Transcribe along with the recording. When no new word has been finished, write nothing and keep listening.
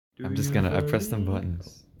I pressed some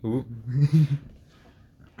buttons. Ooh.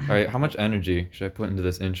 All right, how much energy should I put into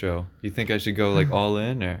this intro? You think I should go like all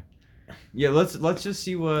in or? Yeah, let's just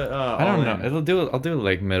see what. I don't know. I'll do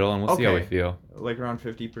like middle, and we'll see how we feel. Like around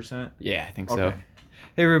 50%. Yeah, I think so.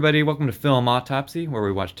 Hey everybody, welcome to Film Autopsy, where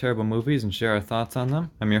we watch terrible movies and share our thoughts on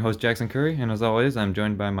them. I'm your host Jackson Curry, and as always, I'm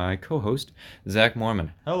joined by my co-host Zach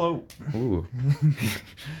Mormon. Hello. Ooh.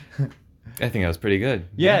 I think that was pretty good.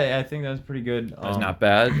 Yeah, I think that was pretty good. That was not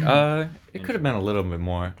bad. It could have been a little bit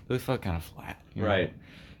more. It felt kind of flat. Right.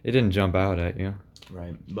 It didn't jump out at you.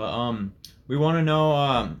 Right. But we want to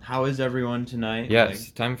know how is everyone tonight?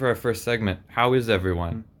 Yes. Time for our first segment. How is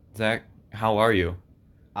everyone? Zach, how are you?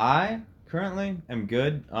 I currently am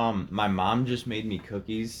good. My mom just made me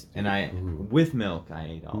cookies, and with milk. I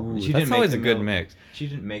ate all. She that's always a good mix. She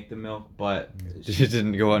didn't make the milk, but she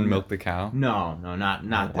didn't go and milk the cow. No,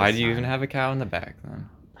 not. Why do you even have a cow in the back then?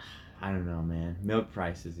 I don't know, man. Milk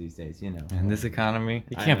prices these days, you know. In this economy,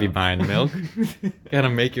 you can't be buying milk. You gotta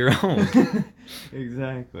make your own.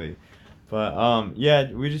 Exactly. But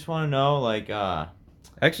yeah, we just want to know, like,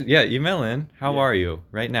 actually, yeah, email in. How are you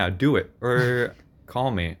right now? Do it, or call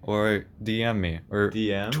me, or DM me, or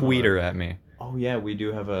Twitter at me. Oh yeah, we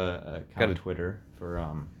do have a Twitter for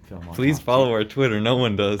Film Autopsy. Please follow our Twitter. No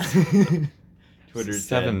one does. Twitter's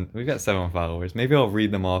 7. We've got 7 followers. Maybe I'll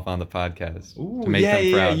read them off on the podcast to make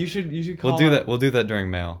them proud. Yeah. You should call. We'll do that. We'll do that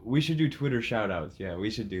during mail. We should do Twitter shout-outs. Yeah, we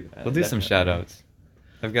should do that. We'll do some shout-outs.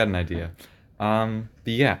 I've got an idea. But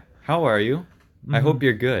yeah, how are you? I hope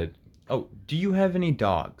you're good. Oh, do you have any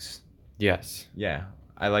dogs? Yes. Yeah,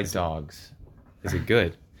 I like dogs. Is it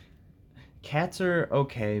good? Cats are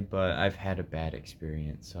okay, but I've had a bad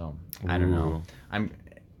experience, so I don't know.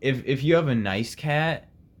 If you have a nice cat,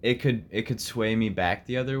 it could sway me back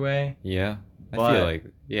the other way. Yeah, I feel like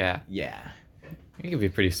yeah. You can be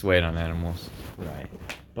pretty swayed on animals. Right.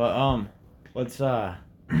 But let's How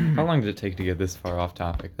long did it take to get this far off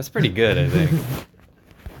topic? That's pretty good, I think.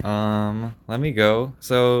 Let me go.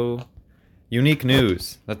 Unique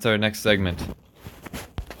news. That's our next segment.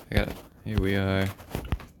 Here we are.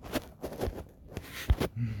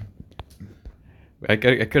 I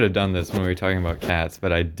could have done this when we were talking about cats,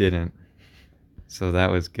 but I didn't. So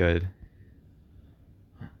that was good.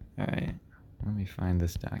 All right. Let me find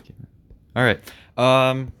this document. All right.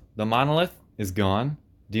 The monolith is gone.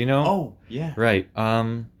 Do you know? Oh, yeah. Right.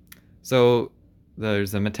 So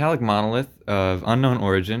there's a metallic monolith of unknown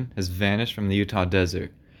origin has vanished from the Utah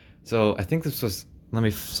desert. So I think this was, let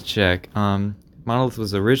me check. Monolith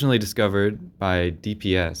was originally discovered by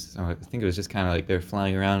DPS. So I think it was just kind of like they're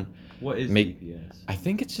flying around. What is DPS? I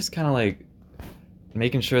think it's just kind of like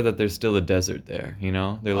making sure that there's still a desert there, you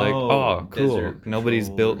know? They're like, oh cool. Nobody's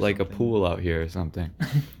built like a pool out here or something.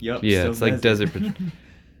 Yep. Yeah, it's like desert.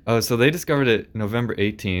 So they discovered it November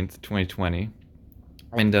 18th, 2020.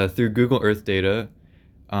 And through Google Earth data,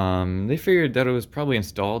 they figured that it was probably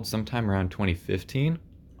installed sometime around 2015.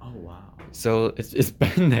 Oh, wow. So it's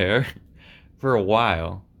been there for a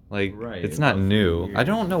while. Like, it's not new. I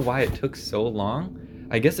don't know why it took so long.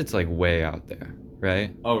 I guess it's like way out there,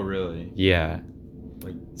 right? Oh, really? Yeah.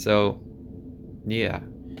 Like, so, yeah.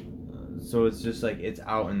 So it's just like it's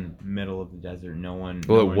out in the middle of the desert.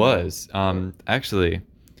 Well, it was. Actually.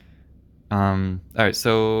 All right.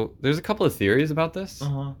 So there's a couple of theories about this,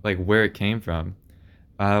 like where it came from.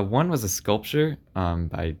 One was a sculpture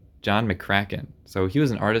by John McCracken. So he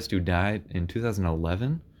was an artist who died in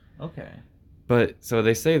 2011. Okay. But so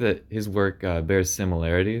they say that his work bears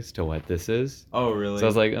similarities to what this is. Oh, really? So I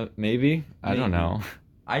was like, maybe. I don't know.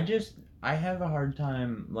 I have a hard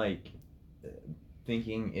time like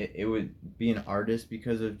thinking it would be an artist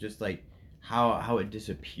because of just like how it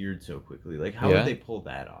disappeared so quickly. Like how would they pull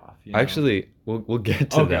that off? You know? Actually, we'll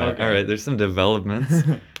get to that. Okay. All right, there's some developments.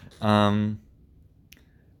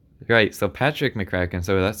 Right, so Patrick McCracken,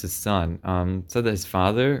 so that's his son, said that his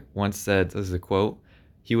father once said, this is a quote,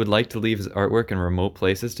 he would like to leave his artwork in remote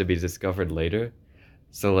places to be discovered later.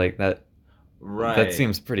 So like that that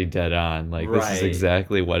seems pretty dead on. Like this is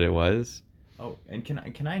exactly what it was. Oh, and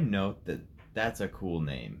can I note that that's a cool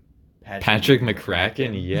name. Patrick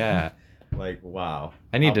McCracken? Yeah. Like, wow.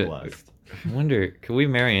 I wonder, could we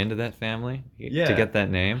marry into that family to get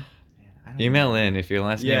that name? Email in if your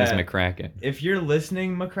last name is McCracken. If you're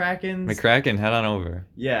listening, McCracken, head on over.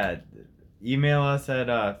 Yeah. Email us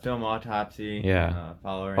at Film Autopsy. Yeah.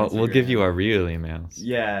 Follow our Instagram. We'll give you our real emails.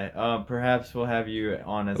 Yeah. Perhaps we'll have you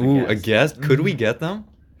on as a guest. Ooh, a guest? Could we get them?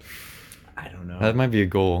 I don't know. That might be a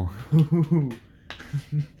goal.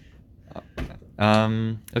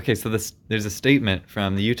 Okay, so there's a statement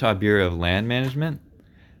from the Utah Bureau of Land Management.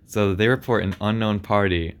 So they report an unknown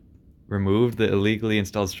party removed the illegally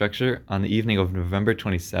installed structure on the evening of November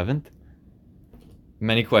 27th.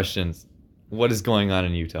 Many questions. What is going on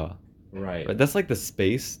in Utah? Right. But that's like the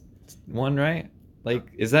space one, right? Like,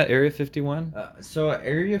 is that Area 51? So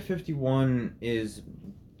Area 51 is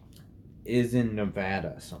in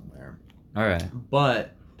Nevada somewhere. All right.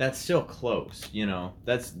 But that's still close, you know.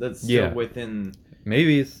 That's still within.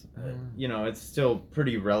 Maybe it's. You know, it's still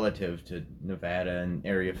pretty relative to Nevada and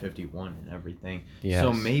Area 51 and everything. Yes.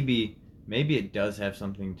 So maybe it does have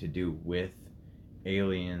something to do with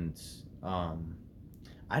aliens.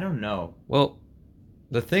 I don't know. Well,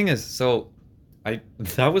 the thing is, so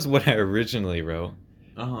that was what I originally wrote.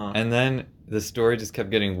 Uh-huh. And then the story just kept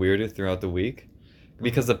getting weirder throughout the week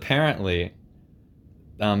because apparently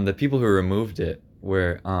the people who removed it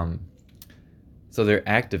were so they're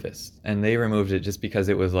activists, and they removed it just because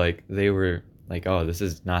it was like they were like, oh, this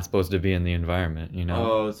is not supposed to be in the environment, you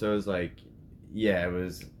know? Oh, so it was like, yeah, it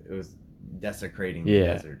was desecrating the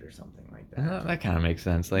desert or something like that. That kind of makes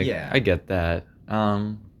sense. Like, yeah. I get that.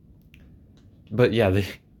 But yeah,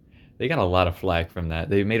 they got a lot of flack from that.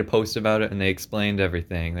 They made a post about it and they explained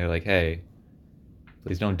everything. They're like, hey,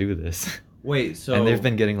 please don't do this. Wait, so and they've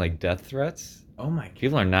been getting like death threats. Oh my God.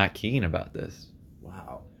 People are not keen about this.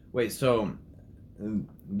 Wow. Wait, so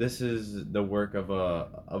this is the work of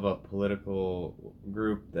a political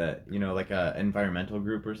group that, you know, like a environmental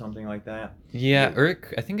group or something like that? Yeah,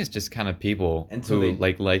 I think it's just kind of people who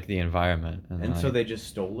like the environment. And so they just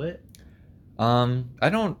stole it? I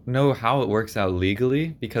don't know how it works out legally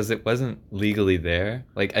because it wasn't legally there.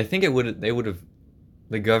 Like, I think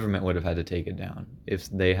the government would have had to take it down if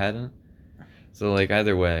they hadn't. So like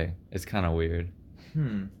either way, it's kind of weird.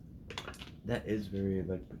 That is very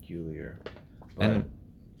like peculiar. But... And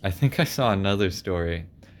I think I saw another story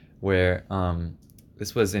where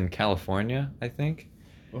this was in California, I think.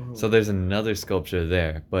 Oh. So there's another sculpture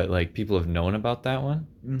there, but like people have known about that one.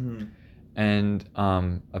 Mm-hmm. And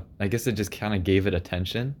I guess it just kind of gave it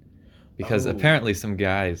attention because apparently some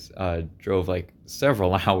guys drove like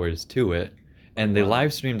several hours to it, and they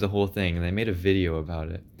live streamed the whole thing and they made a video about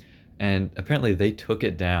it. And apparently they took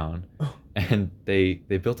it down and they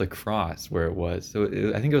built a cross where it was. So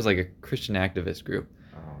I think it was like a Christian activist group.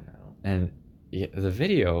 Oh no. And yeah, the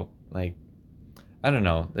video, like, I don't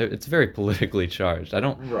know, it's very politically charged. I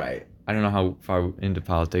don't know how far into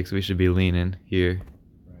politics we should be leaning here.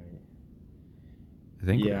 I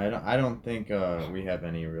think. Yeah, I don't think we have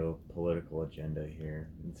any real political agenda here.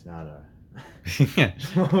 It's not a. Yeah.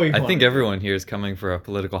 I think everyone here is coming for our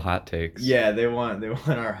political hot takes. Yeah, they want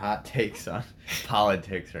our hot takes on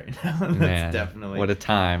politics right now. That's Man, definitely. What a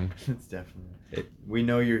time. It's definitely. We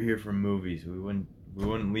know you're here for movies. We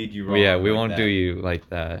wouldn't lead you wrong. Yeah, we won't do you like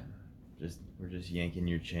that. We're just yanking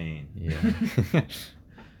your chain. Yeah.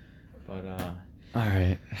 But all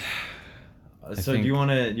right. So do you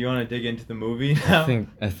want to dig into the movie now?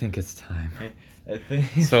 I think it's time. I think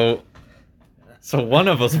So one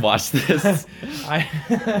of us watched this.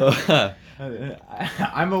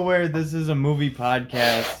 I'm aware this is a movie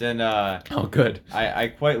podcast, and oh, good. I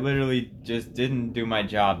quite literally just didn't do my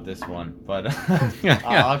job this one, but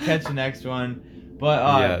I'll catch the next one.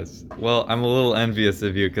 But yes. Well, I'm a little envious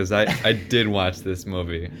of you because I did watch this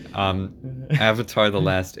movie, Avatar: The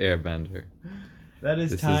Last Airbender. That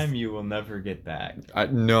is time you will never get back.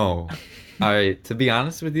 No. To be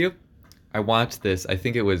honest with you, I watched this, I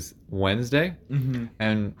think it was Wednesday,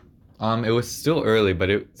 and it was still early,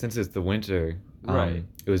 but since it's the winter,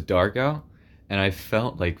 it was dark out, and I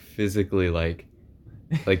felt like physically like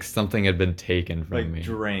something had been taken from me.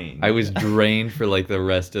 Drained. I was drained for like the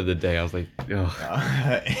rest of the day. I was like,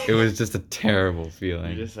 ugh. It was just a terrible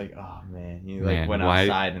feeling. You're just like, oh man. You went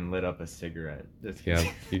outside and lit up a cigarette. Yeah,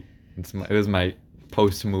 it was my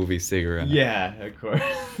post-movie cigarette. Yeah, of course.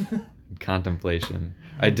 Contemplation.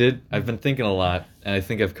 I've been thinking a lot, and I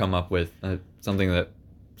think I've come up with something that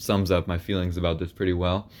sums up my feelings about this pretty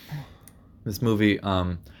well. This movie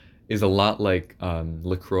is a lot like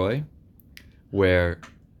LaCroix, where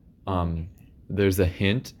there's a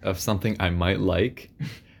hint of something I might like,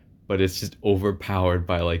 but it's just overpowered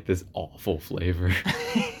by like this awful flavor.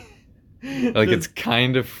 Like it's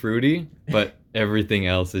kind of fruity, but everything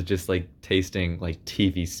else is just like tasting like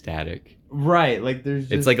TV static. Right, like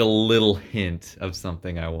it's like a little hint of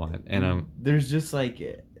something I want, and there's just like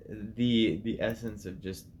the essence of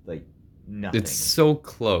just like nothing. It's so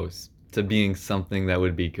close to being something that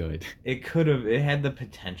would be good. It had the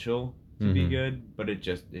potential to be good, but it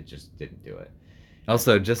just didn't do it.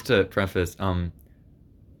 Also, just to preface,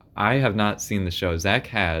 I have not seen the show. Zach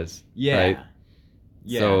has. Yeah. Right?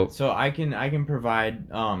 Yeah. So I can provide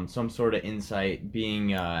some sort of insight,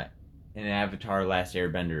 being an Avatar Last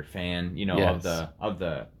Airbender fan, you know, Yes. of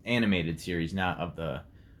the animated series, not of the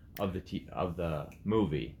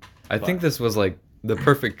movie. I think this was like the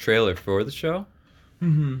perfect trailer for the show.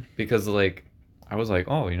 Mm-hmm. Because like I was like,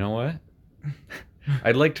 oh, you know what?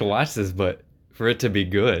 I'd like to watch this, but for it to be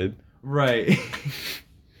good. Right.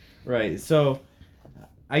 Right. So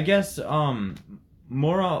I guess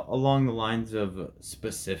more along the lines of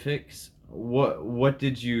specifics, what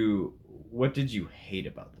did you hate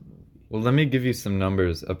about the movie? Well, let me give you some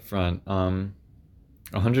numbers up front.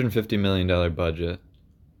 $150 million budget.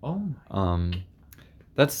 Oh my.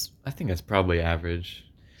 I think that's probably average.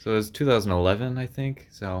 So it was 2011, I think.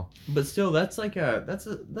 So, but still, that's a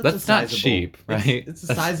that's not cheap, right? It's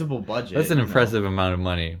a sizable budget. That's an impressive amount of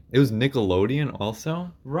money. It was Nickelodeon,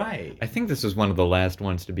 also. Right. I think this was one of the last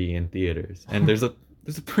ones to be in theaters, and there's a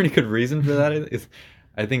pretty good reason for that.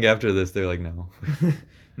 I think after this, they're like, no.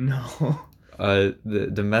 No.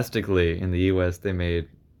 Domestically in the U.S., they made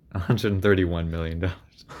 $131 million.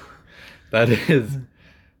 That is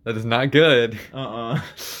not good.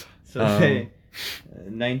 So they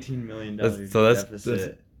 $19 million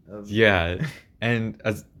deficit. Yeah, and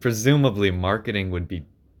as presumably marketing would be,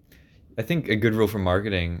 I think a good rule for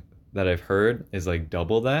marketing that I've heard is like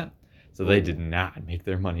double that. So they did not make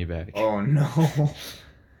their money back. Oh no.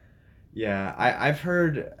 Yeah, I've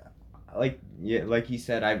heard, like you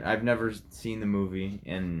said, I've never seen the movie,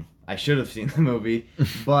 and I should have seen the movie,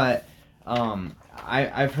 but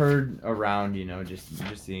I've heard around, you know,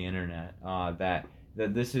 just the internet, that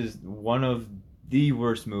this is one of the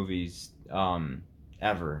worst movies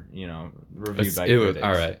ever, you know, reviewed by critics.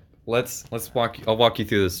 All right. I'll walk you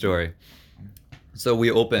through the story. So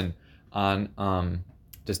we open on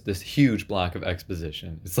just this huge block of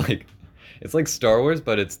exposition. It's like Star Wars,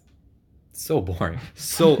 but it's so boring.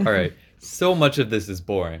 So all right. So much of this is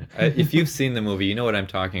boring. If you've seen the movie, you know what I'm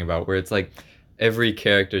talking about, where it's like every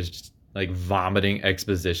character's just like vomiting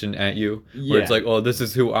exposition at you, where it's like, oh, this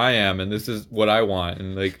is who I am and this is what I want,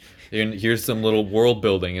 and like, and here's some little world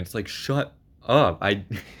building. It's like, shut up.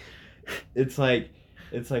 It's like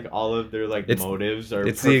all of their motives are.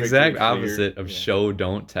 It's the exact opposite of show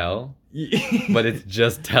don't tell, but it's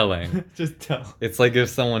just telling. Just tell. It's like if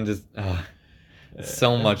someone just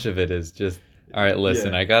so much of it is just, all right,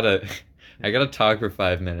 listen, I gotta talk for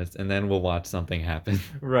 5 minutes and then we'll watch something happen.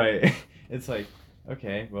 Right. It's like,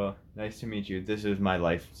 okay, well, nice to meet you. This is my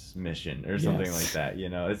life's mission, or something like that. You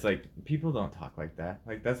know, it's like people don't talk like that.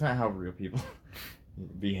 Like that's not how real people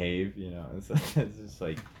behave. You know, it's just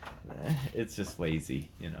like it's just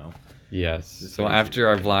lazy. You know. Yes. So lazy. After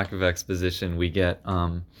our block of exposition, we get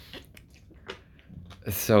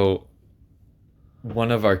So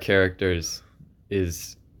one of our characters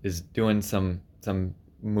is doing some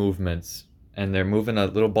movements, and they're moving a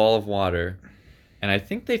little ball of water. And I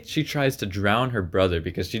think she tries to drown her brother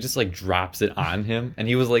because she just like drops it on him, and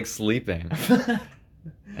he was like sleeping.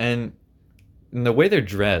 and the way they're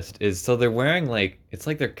dressed is, so they're wearing like, it's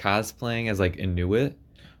like they're cosplaying as like Inuit,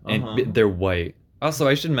 and they're white. Also,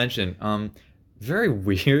 I should mention, very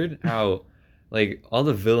weird how like all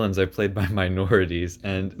the villains are played by minorities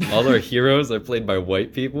and all our heroes are played by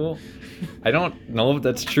white people. I don't know if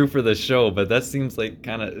that's true for the show, but that seems like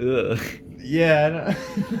kind of ugh. Yeah.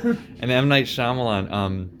 And M. Night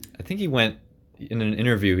Shyamalan, I think he went in an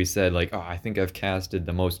interview, he said like, oh, I think I've casted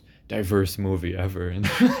the most diverse movie ever. And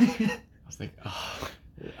I was like, oh,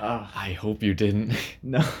 I hope you didn't.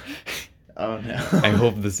 No. Oh no. I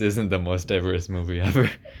hope this isn't the most diverse movie ever.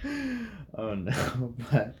 Oh no.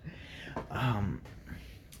 But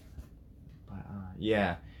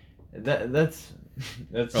yeah, that's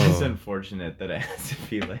just unfortunate that it has to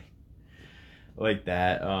be like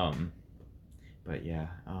that. But yeah.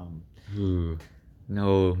 Ooh,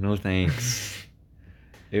 no thanks.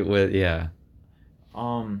 It was, yeah.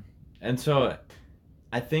 And so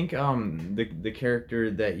I think the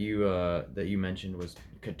character that you mentioned was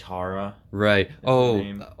Katara. Right. Oh,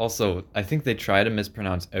 also, I think they try to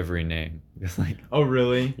mispronounce every name. It's like, oh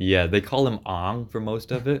really? Yeah, they call him Ong for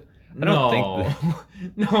most of it. I don't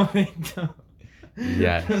think No, they don't.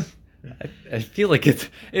 Yes. I feel like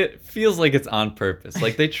it feels like it's on purpose.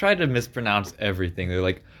 Like they try to mispronounce everything. They're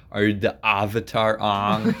like, "Are you the Avatar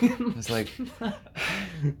Ong?" It's like,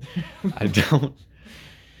 I don't.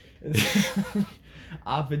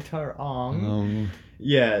 Avatar Ong.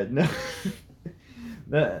 Yeah, no.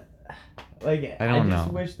 That, like, I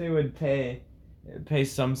just wish they would pay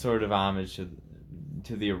some sort of homage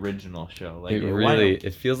to the original show. Like,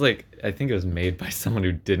 it feels like, I think it was made by someone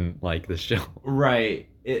who didn't like the show. Right.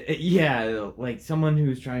 Yeah, like someone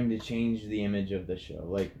who's trying to change the image of the show.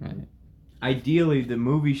 Like, ideally, the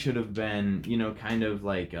movie should have been, you know, kind of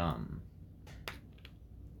like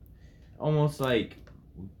almost like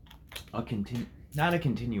not a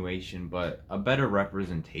continuation, but a better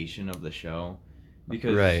representation of the show,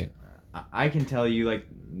 because Right. I can tell you, like,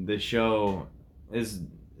 the show is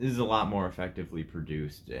a lot more effectively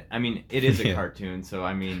produced. I mean, it is a Yeah. cartoon, so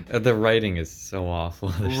I mean, The writing is so awful.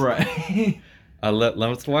 right.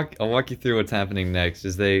 Let's walk. I'll walk you through what's happening next.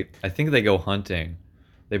 I think they go hunting.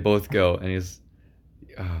 They both go, and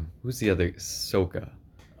who's the other? Soka. Is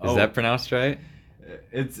Oh, that pronounced right?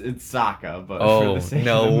 it's Sokka, but for Oh, the sake of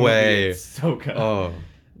no the movie, way. it's Sokka. Oh,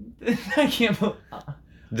 I can't believe.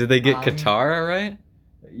 did they get Um, Katara right?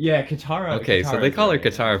 Yeah, Katara. Okay, so they Katara's call her right.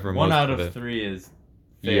 Katara for One most out of of it. three is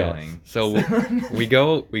Yes. failing. So we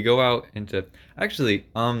go out into actually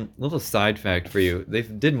little side fact for you. They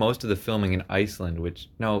did most of the filming in Iceland, which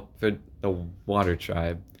no for the Water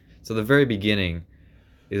Tribe. So the very beginning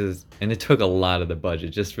and it took a lot of the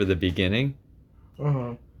budget just for the beginning.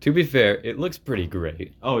 Uh-huh. To be fair, it looks pretty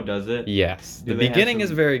great. Oh, does it? Yes, Do the they have beginning is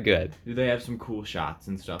some- very good. Do they have some cool shots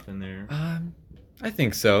and stuff in there? I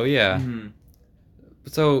think so. Yeah. Mm-hmm.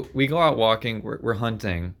 So we go out walking, we're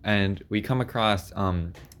hunting, and we come across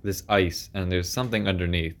this ice, and there's something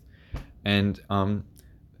underneath. And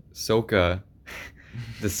Soka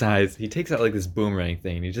decides he takes out like this boomerang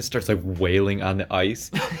thing, and he just starts like wailing on the ice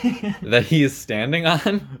that he is standing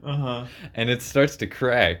on, Uh-huh. and it starts to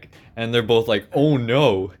crack. And they're both like, "Oh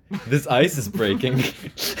no, this ice is breaking!"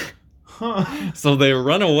 Huh. So they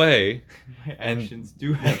run away, My And- actions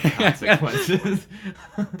do have consequences.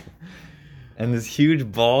 and this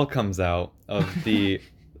huge ball comes out of the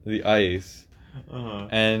ice. Uh-huh.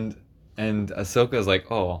 And Ahsoka's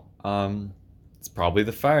like, oh, it's probably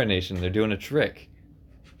the Fire Nation. They're doing a trick.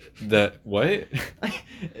 The what?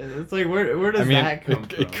 It's like, where does that come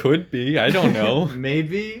from? It could be. I don't know.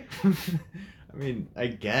 Maybe. I mean, I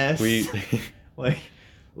guess. We like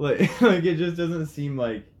it just doesn't seem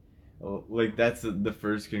like that's the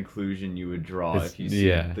first conclusion you would draw It's- if you see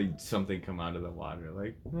yeah. something come out of the water.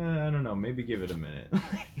 Like, I don't know, maybe give it a minute.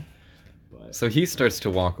 But so he starts to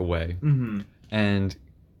walk away, mhm. and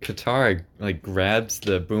Katara like grabs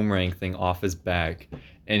the boomerang thing off his back,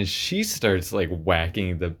 and she starts like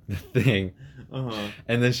whacking the thing. Uh-huh.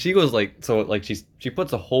 And then she goes like she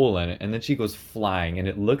puts a hole in it, and then she goes flying, and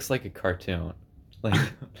it looks like a cartoon. Like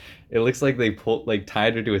it looks like they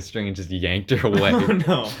tied her to a string and just yanked her away. Oh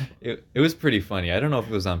no. It was pretty funny. I don't know if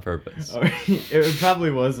it was on purpose. It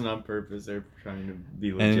probably wasn't on purpose. They're trying to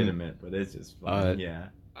be legitimate, but it's just fun. Yeah.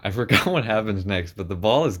 I forgot what happens next, but the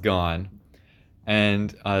ball is gone,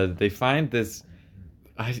 and they find this.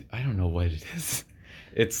 I don't know what it is.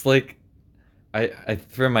 It's like I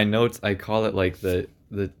for my notes I call it like the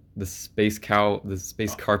space cow, the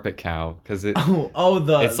space carpet cow, because it's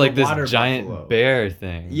It's like this water giant buffalo. bear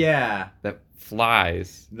thing. Yeah, That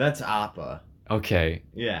flies. that's Appa. Okay,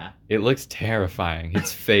 Yeah. it looks terrifying.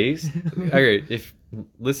 Its face. Alright, if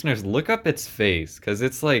listeners look up its face, because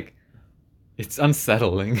it's like it's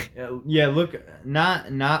unsettling Yeah, look,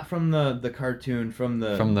 not from the cartoon, from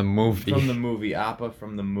the movie. from the movie, Appa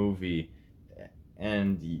from the movie,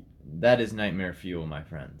 and that is nightmare fuel, my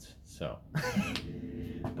friends. So,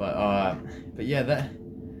 but yeah, that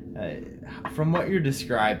from what you're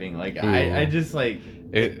describing, like I just like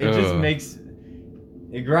it just makes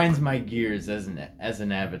it grinds my gears as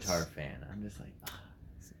an Avatar fan. I'm just like,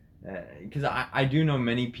 because I do know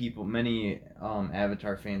many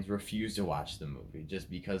Avatar fans refuse to watch the movie just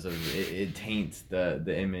because of it taints the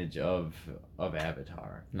image of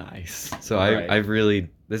Avatar. Nice. So Right. I've really,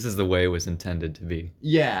 this is the way it was intended to be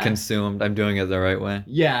Yeah. consumed. I'm doing it the right way.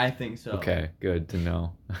 Yeah, I think so. Okay, good to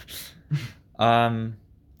know.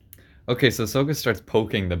 Okay, so Sokka starts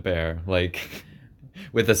poking the bear like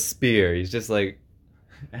with a spear. He's just like,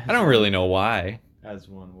 I don't really know why. As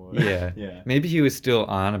one would. Yeah. Yeah. Maybe he was still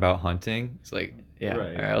on about hunting. It's like, yeah,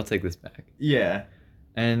 Right. all right, I'll take this back. Yeah.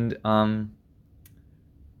 And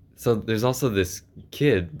so there's also this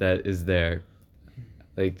kid that is there,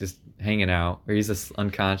 like just hanging out, or he's just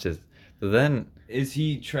unconscious. But then Is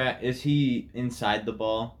he inside the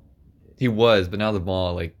ball? he was, but now the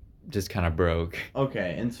ball like just kind of broke.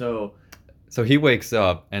 Okay, and so So he wakes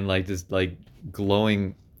up and like this like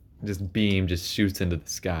glowing, just beam just shoots into the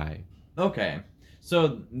sky. okay.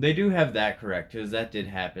 So they do have that correct, because that did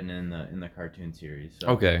happen in the cartoon series. So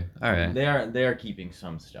Okay, all right. They are keeping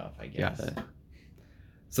some stuff, I guess. Got it.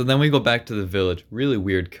 So then we go back to the village. Really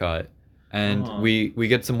weird cut, and Uh-huh. we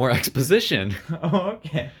get some more exposition. Oh,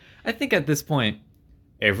 okay. I think at this point,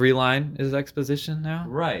 every line is exposition now.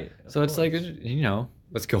 Right. So of it's like, course.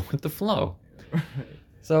 let's go with the flow. Right.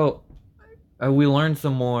 So we learned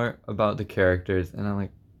some more about the characters, and I'm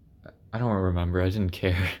like, I don't remember. I didn't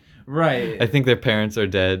care. Right. I think their parents are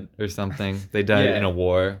dead or something. They died in a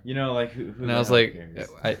war. You know, like who And the I was hell like, cares?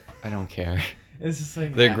 I don't care. It's just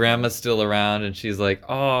like Their grandma's still around, and she's like,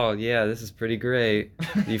 "Oh yeah, this is pretty great.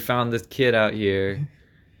 You found this kid out here."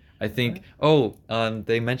 I think. Oh,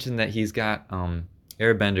 they mentioned that he's got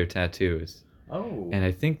Airbender tattoos, Oh. and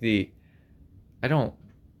I think I don't.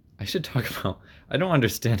 I should talk about. I don't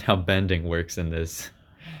understand how bending works in this,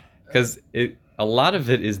 because a lot of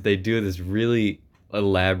it is they do this really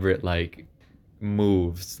elaborate like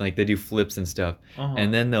moves, like they do flips and stuff,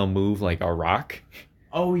 and then they'll move like a rock.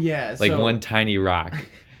 Oh yeah, Like one tiny rock,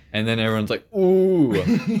 and then everyone's like, "Ooh!"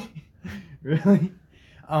 Really?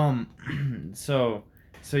 So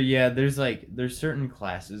yeah, there's certain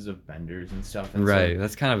classes of benders and stuff. And right,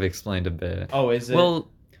 that's kind of explained a bit. Oh, is it? Well,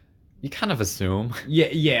 you kind of assume.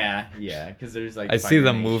 Yeah, because there's like. I see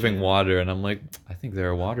them moving water, and I'm like, I think they're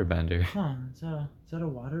a water bender. Huh? Is that a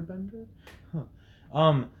water bender?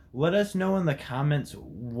 Huh. Let us know in the comments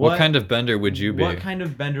what kind of bender would you be? What kind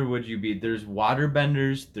of bender would you be? There's water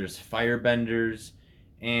benders, there's fire benders,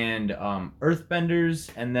 and earth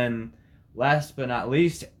benders, and then last but not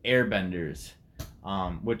least, air benders,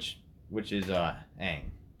 which is Aang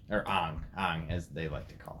or Ang as they like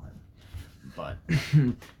to call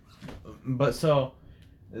him. But so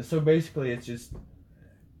basically it's just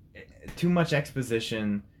too much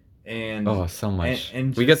exposition and so much.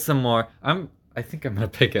 And we get some more. I think I'm gonna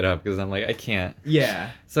pick it up because I'm like I can't.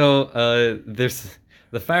 Yeah. So there's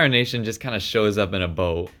the Fire Nation just kind of shows up in a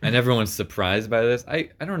boat, and everyone's surprised by this. I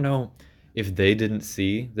don't know if they didn't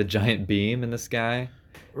see the giant beam in the sky.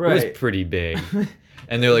 Right. It was pretty big,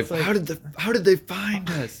 and they're like, how did they find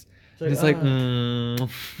us? It's like, maybe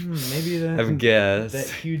that. I guess that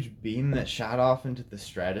huge beam that shot off into the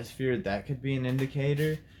stratosphere, that could be an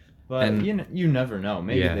indicator, but you never know.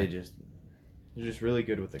 Maybe they're just really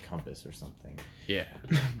good with a compass or something. Yeah.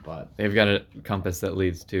 But they've got a compass that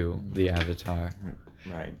leads to the Avatar.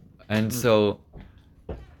 Right. And so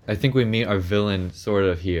I think we meet our villain sort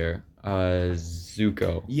of here,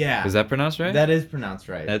 Zuko. Yeah. Is that pronounced right? That is pronounced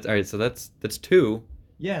right. That's all right. So that's 2.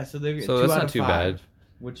 Yeah, so they're so 2 that's out not of too 5, bad.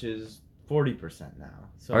 Which is 40% now.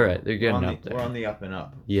 So all right, they're getting up there. We're on the up and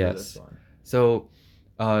up. Yes. For this one. So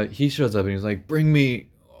he shows up and he's like, "Bring me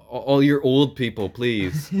all your old people,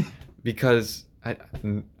 please," because I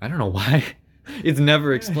don't know why. It's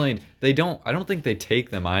never explained. I don't think they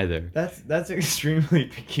take them either. That's extremely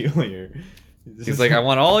peculiar. He's like, "I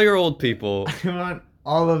want all your old people. I want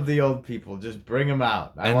all of the old people. Just bring them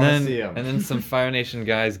out. I want to see them." And then some Fire Nation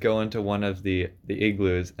guys go into one of the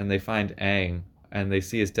igloos and they find Aang and they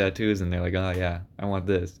see his tattoos and they're like, "Oh yeah, I want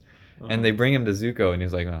this." And they bring him to Zuko and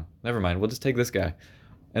he's like, "Oh, never mind. We'll just take this guy."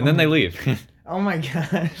 And then they leave. Oh my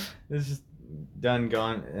god. It's just done,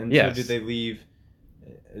 gone. And yes. So do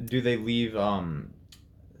they leave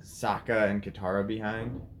Sokka and Katara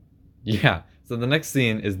behind? Yeah. So the next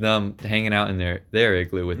scene is them hanging out in their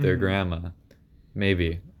igloo with their grandma.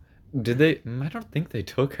 Maybe. Did they? I don't think they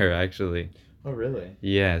took her, actually. Oh, really?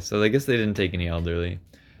 Yeah, so I guess they didn't take any elderly.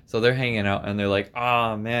 So they're hanging out, and they're like,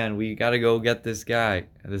 "Oh, man, we gotta go get this guy."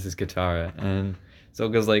 This is Katara. And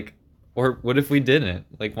Sokka's like, "Or what if we didn't?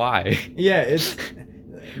 Like, why?" Yeah, it's...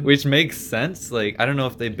 Which makes sense. Like, I don't know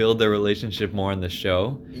if they build their relationship more in the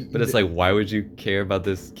show, but it's like, why would you care about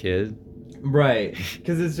this kid? Right,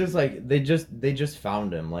 because it's just like they just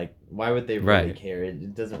found him. Like, why would they really care?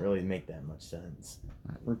 It doesn't really make that much sense.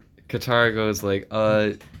 Katara goes like,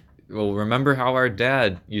 well, remember how our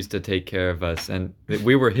dad used to take care of us, and that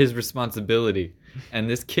we were his responsibility. And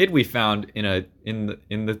this kid we found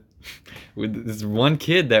with this one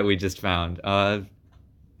kid that we just found,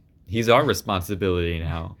 he's our responsibility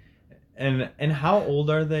now. And how old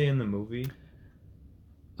are they in the movie?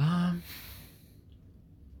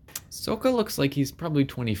 Sokka looks like he's probably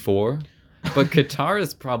 24, but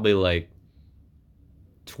Katara's probably like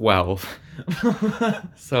 12.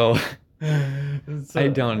 So I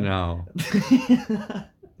don't know.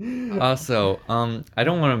 Also, I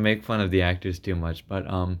don't want to make fun of the actors too much, but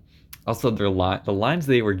also the lines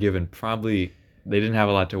they were given, probably they didn't have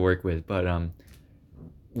a lot to work with, but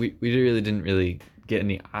we really didn't get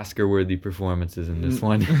any Oscar-worthy performances in this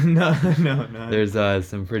one. No. There's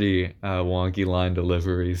some pretty wonky line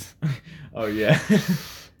deliveries. Oh yeah.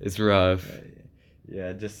 It's rough.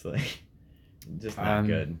 Yeah, just not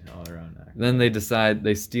good all around. Then they decide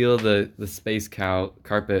they steal the space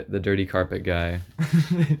carpet, the dirty carpet guy,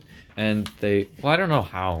 and I don't know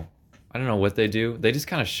how. I don't know what they do. They just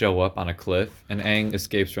kind of show up on a cliff, and Aang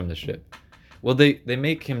escapes from the ship. Well, they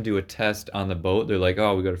make him do a test on the boat. They're like,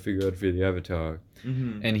 "Oh, we got to figure out if you're the Avatar,"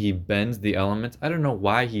 and he bends the elements. I don't know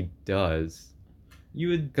why he does.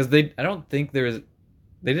 Because I don't think there's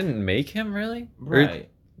they didn't make him really, Right.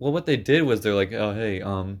 Well, what they did was they're like, oh hey,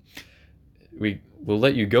 we'll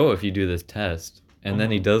let you go if you do this test. And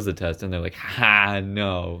then he does the test, and they're like, "Ha,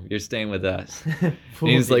 no, you're staying with us." And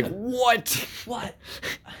he's like, "What? What?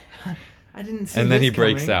 I didn't see." And then this he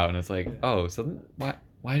breaks coming. out, and it's like, "Oh, so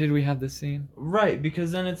why did we have this scene?" Right,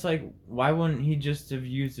 because then it's like, why wouldn't he just have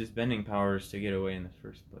used his bending powers to get away in the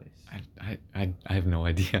first place? I have no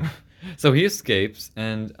idea. So he escapes,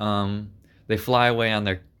 and they fly away on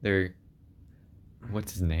their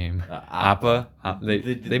what's his name? Appa.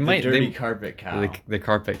 They might dirty they carpet cow. the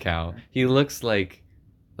carpet cow. He looks like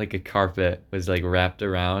a carpet was like wrapped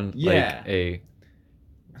around Yeah. like a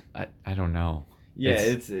I don't know. Yeah,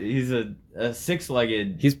 he's a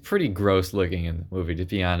six-legged. He's pretty gross looking in the movie, to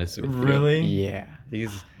be honest with you. Really? Yeah.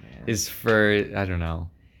 He's Man. his fur. I don't know.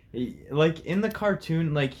 Like in the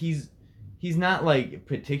cartoon, like he's not like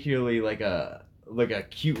particularly like a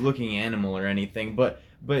cute-looking animal or anything, but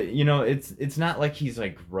you know it's not like he's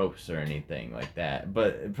like gross or anything like that.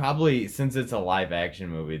 But probably since it's a live-action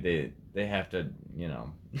movie, they have to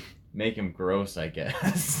make him gross, I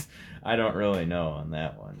guess. I don't really know on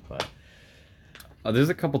that one, but. There's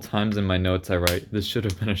a couple times in my notes I write, this should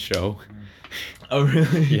have been a show. Oh,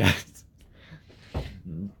 really? Yes.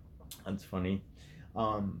 That's funny.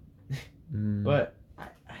 Mm. But, and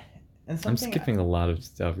I'm something. skipping a lot of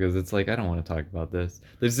stuff because it's like, I don't want to talk about this.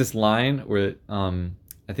 There's this line where,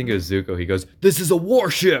 I think it was Zuko, he goes, "This is a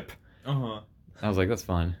warship!" Uh-huh. I was like, that's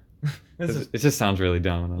fun. It just sounds really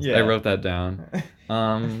dumb. Yeah. I wrote that down.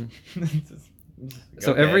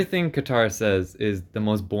 So everything Katara says is the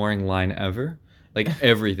most boring line ever. Like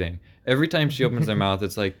everything. Every time she opens her mouth,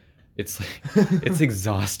 it's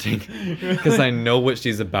exhausting because I know what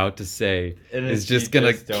she's about to say is just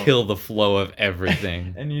gonna kill the flow of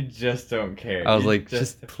everything. And you just don't care. I was like,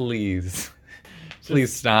 just please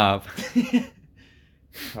stop.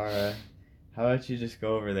 Katara, how about you just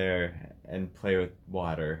go over there and play with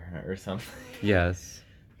water or something? Yes.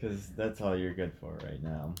 Because that's all you're good for right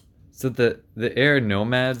now. So the air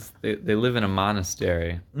nomads, they live in a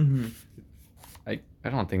monastery. Mm-hmm. I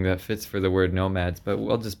don't think that fits for the word nomads, but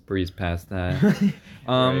we'll just breeze past that. Right,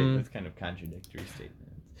 that's kind of contradictory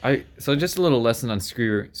statement. So just a little lesson on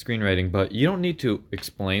screenwriting, but you don't need to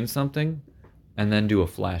explain something and then do a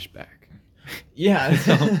flashback. Yeah.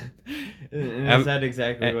 Is that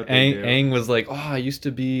exactly what they do? Aang was like, "Oh, I used to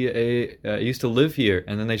live here,"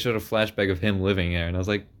 and then they showed a flashback of him living there, and I was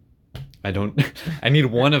like, I need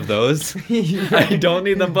one of those. I don't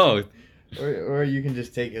need them both. Or you can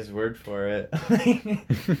just take his word for it.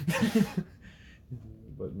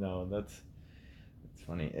 But no, that's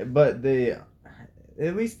funny. But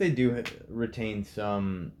at least they do retain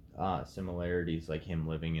some similarities, like him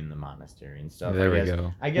living in the monastery and stuff. There we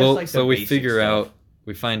go. I guess like so the we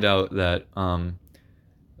we find out that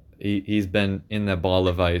he's been in the ball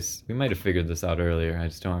of ice. We might have figured this out earlier. I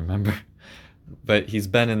just don't remember. But he's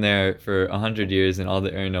been in there for 100 years, and all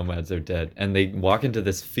the air nomads are dead. And they walk into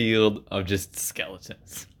this field of just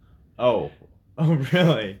skeletons. Oh,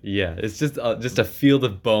 really? Yeah, it's just a field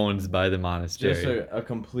of bones by the monastery. Just a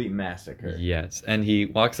complete massacre. Yes, and he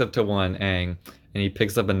walks up to one, Aang, and he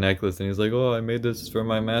picks up a necklace, and he's like, "Oh, I made this for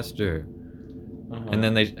my master." Uh-huh. And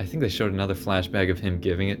then I think they showed another flashback of him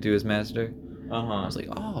giving it to his master. I was like,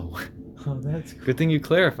 oh, that's cool. Good thing you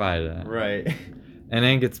clarified that. Right. And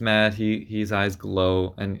Aang gets mad. His eyes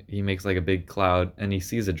glow, and he makes like a big cloud, and he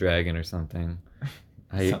sees a dragon or something.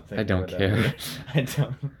 I don't care.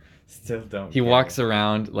 Still don't. He walks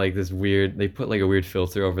around like this weird. They put like a weird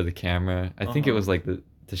filter over the camera. I think it was like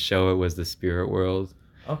to show it was the spirit world.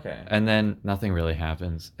 Okay. And then nothing really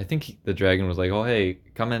happens. I think the dragon was like, "Oh hey,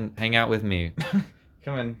 come and hang out with me."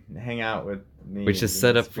 Come and hang out with me. Which is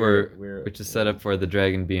set up for the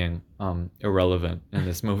dragon being irrelevant in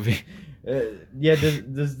this movie. Yeah,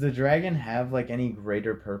 does the dragon have like any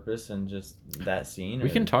greater purpose than just that scene? We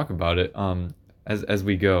can talk about it as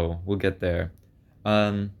we go. We'll get there.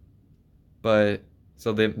 But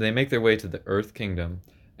so they make their way to the Earth Kingdom,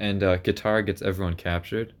 and Katara gets everyone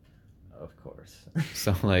captured. Of course.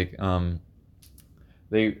 So like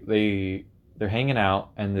they're hanging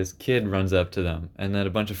out, and this kid runs up to them, and then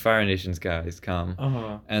a bunch of Fire Nations guys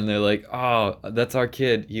come, and they're like, "Oh, that's our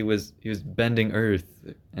kid. He was bending Earth,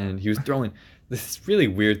 and he was throwing this really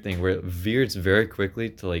weird thing where it veers very quickly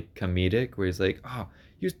to like comedic, where he's like, "Oh,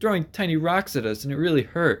 he was throwing tiny rocks at us, and it really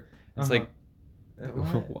hurt." It's like,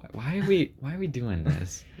 why are we doing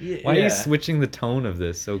this? Why are you switching the tone of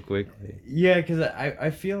this so quickly? Yeah, because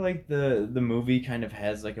I feel like the movie kind of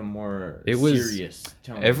has like a more serious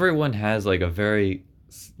tone. Everyone has like a very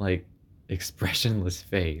like expressionless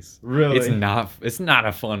face. It's Really? not. It's not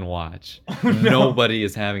a fun watch. Oh no. Nobody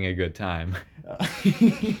is having a good time.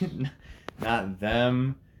 Not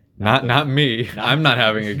them, not Not the me. I'm not not the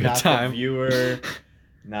having a good not the time. viewer,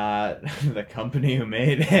 not the company who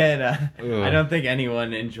made it. I Ugh, don't think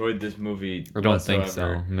anyone enjoyed this movie I don't think so.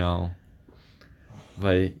 whatsoever. No.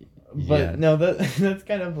 But But yeah. no, that's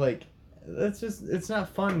kind of like that's just it's not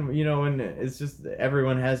fun, when it's just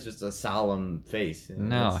everyone has just a solemn face.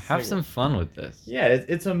 No. It's Have like, some fun with this. yeah,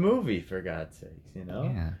 it's a movie for God's sakes.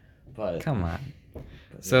 Yeah. But Come on. yeah.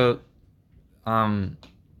 So, um,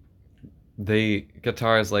 the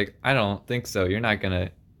guitar is like, I don't think so. You're not gonna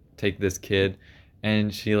take this kid,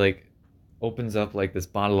 and she like opens up like this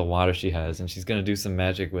bottle of water she has, and she's gonna do some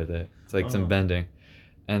magic with it. It's like some Uh-huh. bending,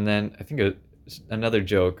 and then I think another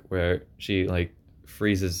joke where she like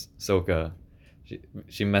freezes Soka.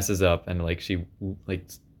 She messes up and like she like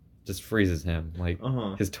just freezes him like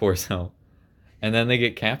Uh-huh. his torso, and then they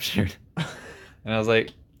get captured. And I was like,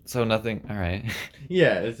 so nothing. All right.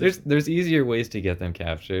 Yeah, it's just There's easier ways to get them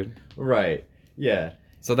captured. right. Yeah.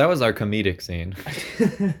 So that was our comedic scene.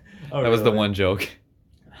 Oh, That was the really? one joke.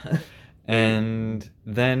 And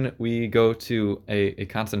then we go to a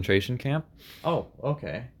concentration camp. Oh,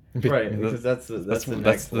 okay. Be- Right, the- because that's the that's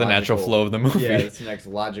next the natural logical, flow of the movie. yeah, that's the next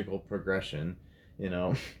logical progression.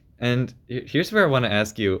 And here's where I want to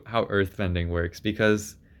ask you how earthbending works,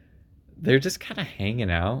 because they're just kind of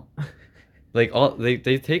hanging out. Like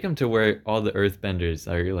they take them to where all the earthbenders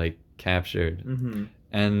are like captured, Mm-hmm.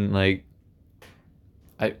 and I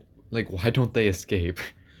like why don't they escape?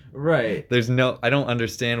 Right. I don't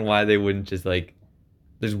understand why they wouldn't just like.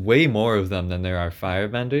 There's way more of them than there are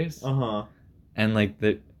firebenders, Uh-huh. and like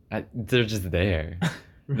they're just there.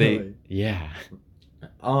 Really. Yeah.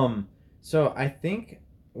 So I think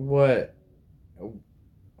what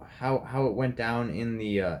how it went down in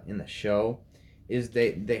the show is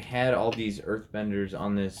they had all these earthbenders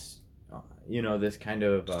on this this kind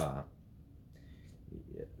of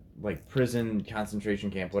like prison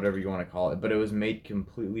concentration camp, whatever you want to call it, but it was made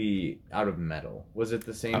completely out of metal. Was it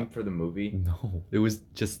the Uh, same for the movie? no, it was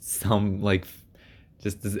just some like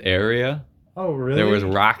just this area. Oh, really? There was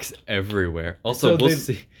rocks everywhere. Also, So we'll they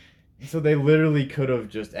see. so they literally could have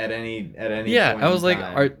just at any Yeah, point I was in like,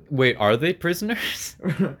 time. are they prisoners?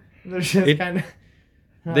 They're just It kind of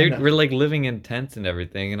they were like living in tents and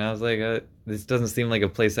everything, and I was like, this doesn't seem like a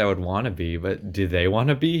place I would want to be. But do they want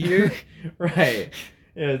to be here? right.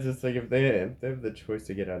 Yeah, it's just like if they have the choice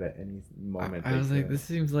to get out at any moment, I they was like, could. this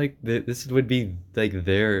seems like this would be like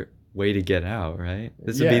their way to get out, right?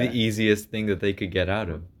 This would be Yeah, the easiest thing that they could get out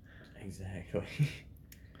of. exactly.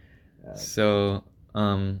 So,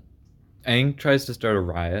 Aang tries to start a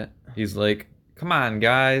riot. He's like, "Come on,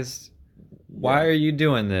 guys, why Yeah. are you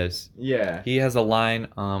doing this?" Yeah. He has a line,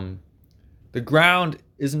 "The ground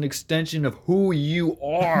is an extension of who you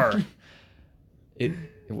are." It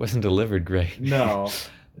it wasn't delivered great. No.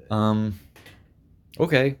 Um,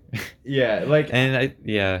 okay. Yeah, like And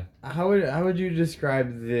yeah. how would you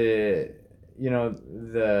describe the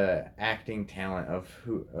acting talent of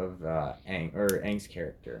Aang's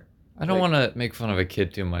character? I don't Like, want to make fun of a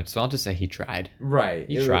kid too much, so I'll just say he tried. right.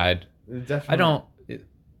 He tried. Definitely. I don't.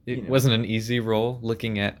 It know. wasn't an easy role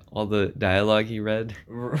looking at all the dialogue he read.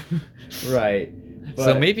 Right. So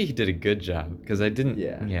But maybe he did a good job because I didn't.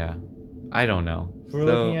 Yeah. Yeah. I don't know. if we're So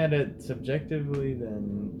looking at it subjectively,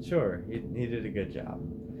 then sure, he did a good job.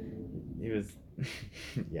 He was,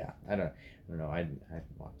 yeah. I don't know. I haven't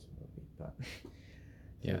watched the movie, but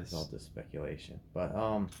it's all yes. just speculation. But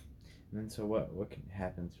and then so what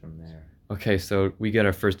happens from there? Okay, so we get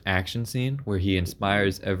our first action scene where he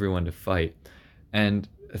inspires everyone to fight. And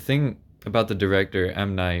the thing about the director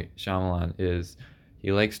M. Night Shyamalan is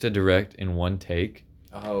he likes to direct in one take.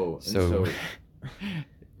 Oh, and So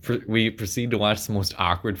we proceed to watch the most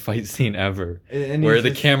awkward fight scene ever, and where he's the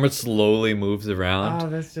just- camera slowly moves around Oh,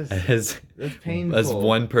 that's just as that's painful. as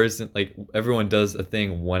one person, like everyone does a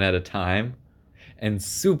thing one at a time, and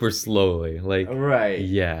super slowly. Like Right.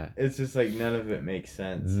 yeah, It's just like none of it makes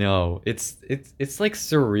sense. no, it's like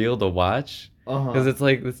surreal to watch because it's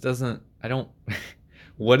like this doesn't. I don't.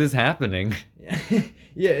 What is happening?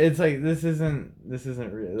 Yeah, it's like this isn't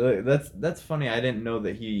real. Like, that's funny. I didn't know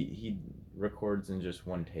that he records in just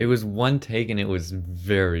one take. It was one take and it was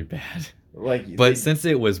very bad. like But since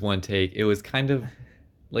it was one take, it was kind of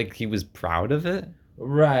like he was proud of it,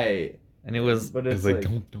 right. and it was. But It it's was like,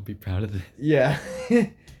 like- don't be proud of this. Yeah.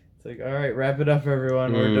 It's like, all right, wrap it up,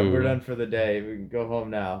 everyone. We're Ooh. done for the day. We can go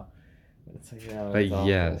home now. It's like, But that's awful.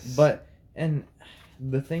 yes. But and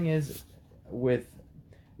the thing is, with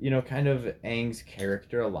kind of Aang's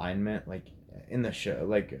character alignment, like in the show,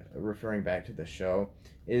 like referring back to the show,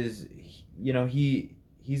 is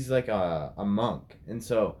he's like a monk, and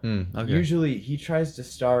so Okay. usually he tries to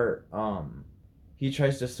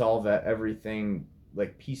solve everything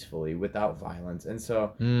like peacefully without violence, and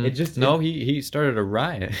so No, he started a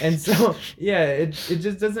riot. and so yeah, it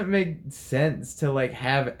just doesn't make sense to like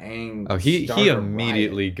have Aang Oh, he start a riot.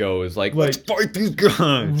 immediately goes like, let's Like, fight these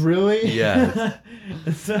guys. really? Yes.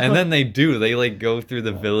 So, And then they do. They like go through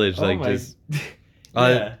the village oh like my, just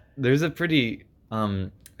yeah. there's a pretty I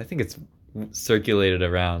think it's circulated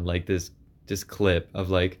around like this just clip of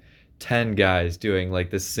like 10 guys doing like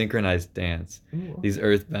this synchronized dance. Ooh. These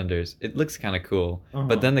earthbenders. It looks kind of cool. But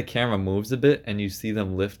Uh-huh. then the camera moves a bit and you see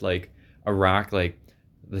them lift like a rock like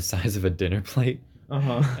the size of a dinner plate.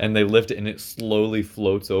 Uh-huh. And they lift it and it slowly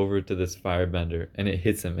floats over to this firebender and it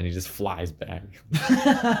hits him and he just flies back.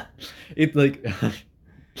 It like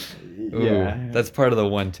ooh, Yeah. that's part of the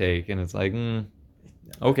one take and it's like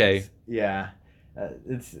okay. Yeah.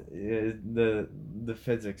 It's the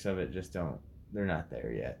physics of it just don't, they're not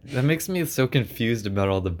there yet. That makes me so confused about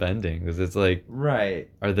all the bending because it's like, Right.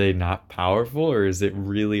 are they not powerful or is it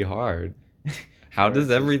really hard? How Or does it's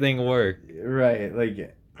just- everything work? Right,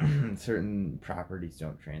 like certain properties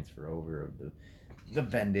don't transfer over of the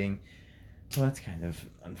bending. Well, that's kind of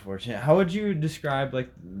unfortunate. How would you describe like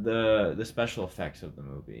the special effects of the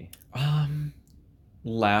movie?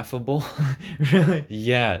 Laughable. Really?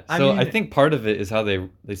 Yeah. I So mean- I think part of it is how they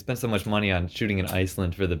spent so much money on shooting in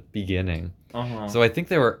Iceland for the beginning. Uh-huh. So I think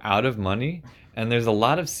they were out of money, and there's a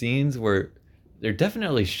lot of scenes where there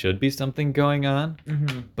definitely should be something going on,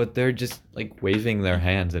 but they're just like waving their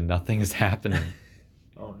hands and nothing is happening.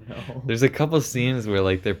 Oh no. There's a couple scenes where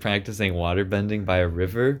like they're practicing water bending by a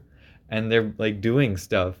river, and they're like doing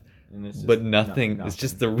stuff, And it's just but nothing. It's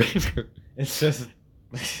just the river. It's just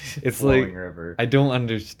It's flowing like river. I don't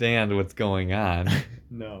understand what's going on.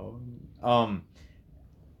 No.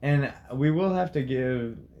 And we will have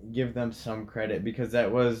to give them some credit because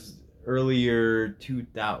that was earlier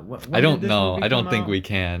 2000. I don't know. I don't think we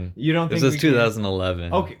can. You don't think This was we can?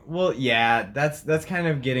 2011. Okay, well, yeah, that's kind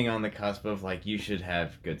of getting on the cusp of like you should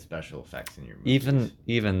have good special effects in your movies.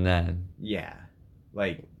 Even then. Yeah,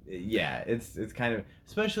 like yeah, it's kind of,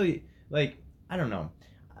 especially like I don't know,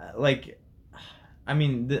 like I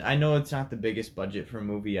mean I know it's not the biggest budget for a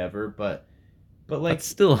movie ever, but like But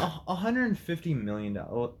still, $150 million.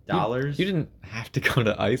 You didn't have to go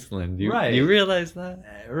to Iceland. Right. You realize that?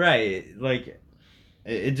 Right, like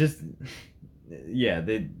it just, yeah,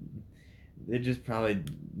 they just probably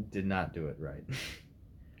did not do it right.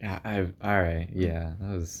 Yeah. All right. Yeah. That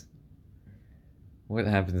was. What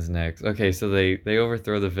happens next? Okay, so they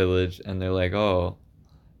overthrow the village and they're like, "Oh,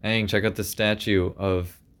 Aang, check out the statue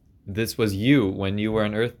of this was you when you were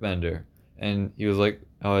an earthbender." And he was like,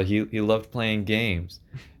 "Oh, he loved playing games."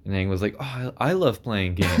 And Aang was like, "Oh, I love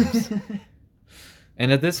playing games."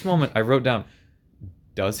 And at this moment, I wrote down,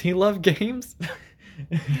 "Does he love games?"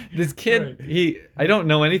 This kid, Right. I don't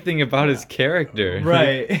know anything about his character.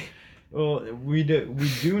 Right. Well, we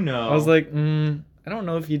do know. I was like, I don't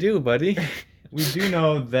know if you do, buddy. We do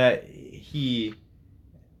know that he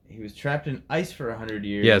was trapped in ice for 100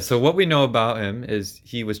 years. Yeah, so what we know about him is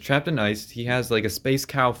he was trapped in ice. He has like a space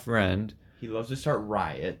cow friend. He loves to start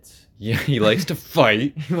riots. Yeah, he likes to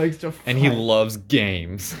fight. He likes to fight. And he loves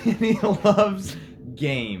games. And he loves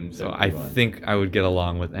games. So everyone. I think I would get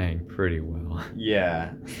along with Aang pretty well.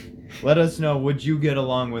 Yeah. Let us know, would you get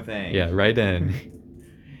along with Aang? Yeah, right in.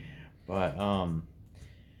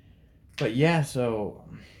 But yeah, so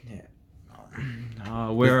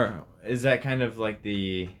where is that kind of like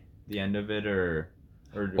the end of it or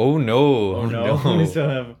Oh no. oh no, we still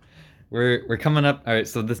have We're coming up. All right,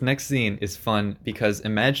 so this next scene is fun because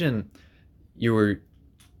imagine you're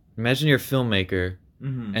a filmmaker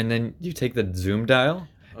and then you take the zoom dial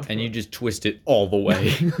and you just twist it all the way.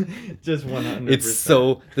 Just 100%. It's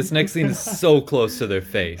so this next scene is so close to their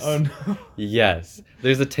face. Oh no. Yes.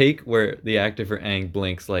 There's a take where the actor for Aang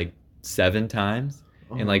blinks like 7 times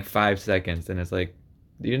in like 5 seconds and it's like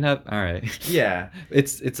you didn't have all right. Yeah.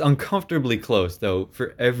 It's uncomfortably close though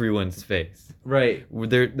for everyone's face. Right.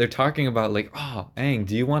 They're talking about like, "Oh, Aang,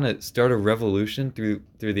 do you want to start a revolution through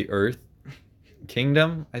the Earth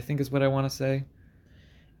Kingdom?" I think is what I want to say.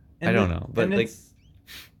 I don't know, but like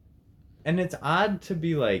and it's odd to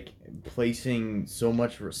be like placing so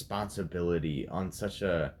much responsibility on such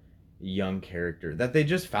a young character that they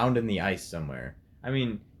just found in the ice somewhere. I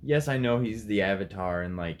mean, yes, I know he's the Avatar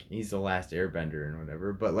and like he's the last Airbender and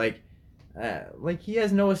whatever, but like he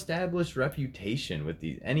has no established reputation with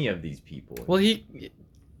any of these people. well, he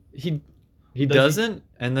He Does he? doesn't,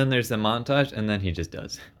 and then there's a montage, and then he just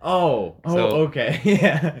does. Oh, So okay,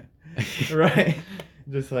 yeah, right.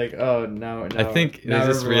 Just like, oh, now, I now, think now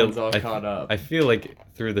there's this real. everyone's all caught up. I feel like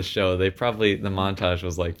through the show, the montage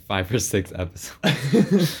was like 5 or 6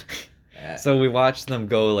 episodes. So we watched them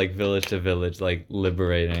go like village to village, like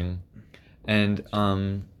liberating, and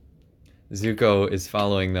Zuko is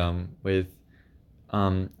following them with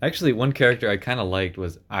actually one character I kind of liked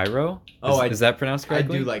was Iroh. Oh, Is that pronounced I do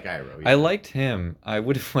correctly? like Iroh. I Yeah. liked him. I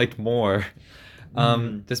would have liked more,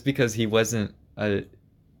 just because he wasn't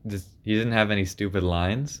he didn't have any stupid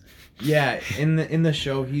lines. Yeah, in the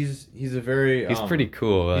show, he's a very He's pretty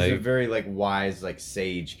cool. he's a Like very like wise like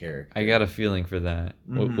sage character. I got a feeling for that.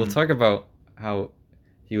 We'll talk about how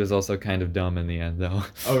he was also kind of dumb in the end, though.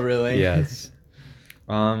 Oh, really? Yes.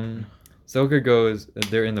 Sokka goes.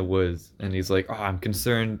 They're in the woods, and he's like, "Oh, I'm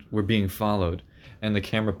concerned. We're being followed." And the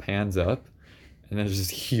camera pans up, and there's this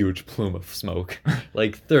huge plume of smoke,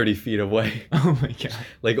 like 30 feet away. Oh my god!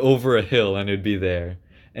 Like over a hill, and it'd be there.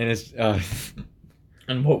 And it's.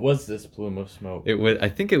 And what was this plume of smoke? It was. I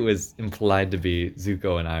think it was implied to be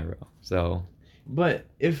Zuko and Iroh. So. But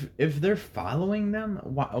if they're following them,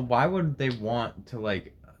 why would they want to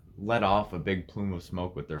like let off a big plume of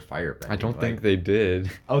smoke with their firebender? I don't think they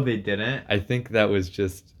did. Oh, they didn't? I think that was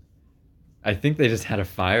just. I think they just had a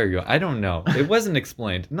fire go. I don't know. It wasn't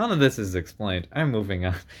explained. None of this is explained. I'm moving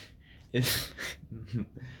on.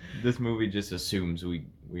 This movie just assumes we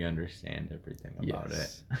understand everything about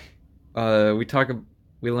it.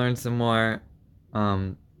 We learned some more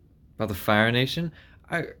about the Fire Nation.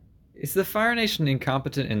 Is the Fire Nation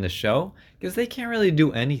incompetent in the show? Because they can't really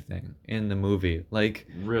do anything in the movie. Like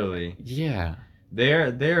really? Yeah. They're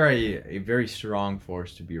a very strong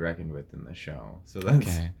force to be reckoned with in the show. So that's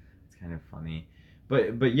it's kind of funny.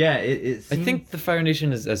 But yeah, it seems... I think the Fire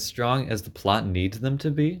Nation is as strong as the plot needs them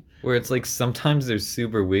to be. Where it's like sometimes they're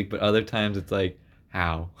super weak, but other times it's like,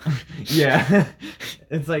 how? Yeah.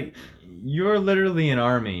 It's like you're literally an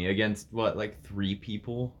army against what, like 3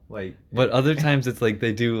 people? Like But other times it's like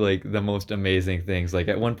they do like the most amazing things. Like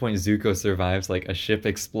at one point Zuko survives like a ship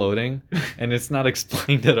exploding and it's not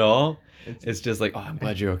explained at all. It's just like, oh, I'm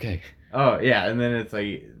glad you're okay. Oh yeah, and then it's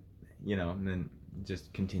like, and then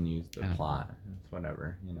just continues the plot. It's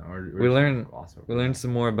whatever, or we learn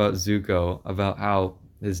some more about Zuko, about how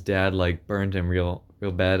his dad like burned him real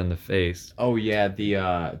bad in the face. Oh yeah, the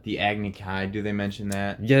Agni Kai. Do they mention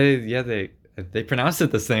that? Yeah, they pronounce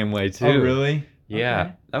it the same way too. Oh really? Yeah,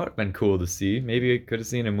 okay. That would have been cool to see. Maybe I could have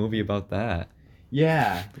seen a movie about that.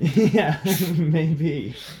 Yeah, yeah,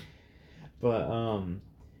 maybe.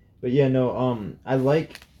 But yeah, no. I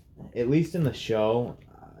like, at least in the show,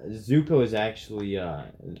 Zuko is actually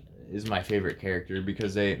is my favorite character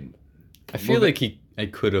because I feel like I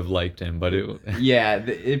could have liked him, but yeah,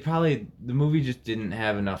 the movie just didn't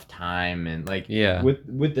have enough time, and like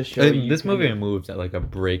with the show, this movie moves at like a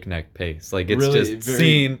breakneck pace. Like it's really,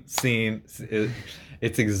 just scene.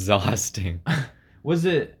 It's exhausting.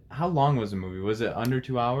 How long was the movie? Was it under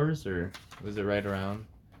 2 hours or was it right around?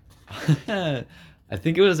 I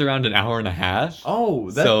think it was around an hour and a half. Oh,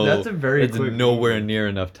 that's a very quick movie. Nowhere near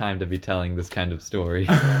enough time to be telling this kind of story.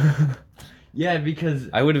 Yeah, because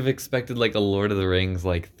I would have expected like a Lord of the Rings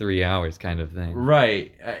like 3 hours kind of thing.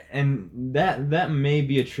 Right, and that may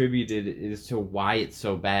be attributed as to why it's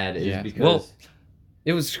so bad is because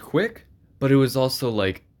it was quick, but it was also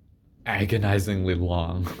like agonizingly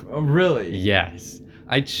long. Oh, really? Yes.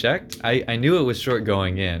 I checked. I knew it was short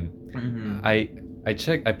going in. Mm-hmm. I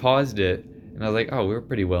checked. I paused it. And I was like, oh, we were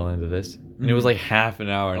pretty well into this. And it was like half an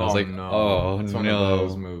hour. And I was like, oh, it's no. one of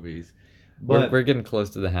those movies. But we're getting close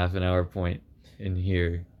to the half an hour point in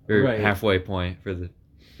here. Or halfway point for the...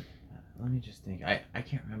 Let me just think. I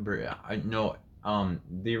can't remember.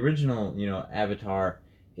 The original, Avatar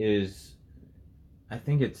is... I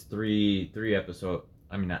think it's three episodes.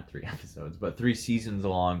 I mean, not 3 episodes, but 3 seasons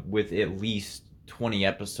long with at least 20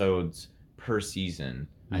 episodes per season.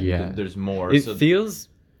 Yeah. There's more.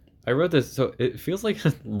 I wrote this, so it feels like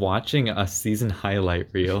watching a season highlight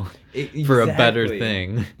reel for a better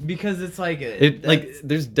thing. Because it's like...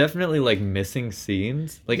 there's definitely, like, missing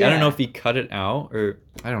scenes. Like, I don't know if he cut it out, or...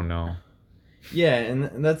 I don't know. Yeah,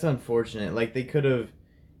 and that's unfortunate. Like, they could have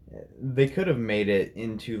made it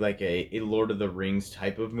into, like, a Lord of the Rings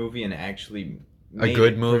type of movie and actually... A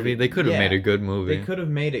good movie? They could have made a good movie. They could have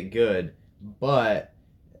made it good, but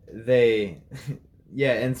they...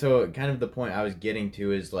 Yeah, and so kind of the point I was getting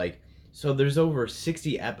to is like, so there's over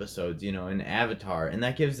 60 episodes, in Avatar, and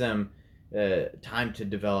that gives them time to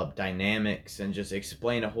develop dynamics and just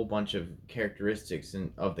explain a whole bunch of characteristics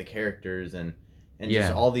of the characters and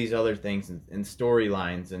just all these other things and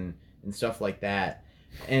storylines, and and stuff like that,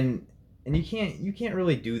 and you can't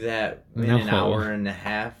really do that in No. an hour and a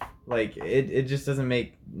half. Like it just doesn't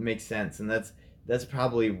make sense, and that's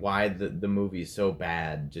probably why the movie is so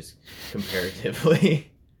bad, just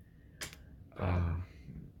comparatively. Uh,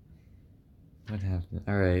 what happened?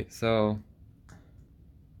 All right, so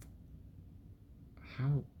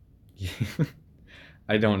how?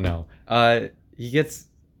 I don't know. He gets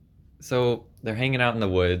so they're hanging out in the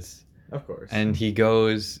woods, Of course. and he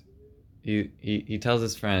goes. He tells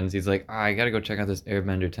his friends. He's like, I gotta go check out this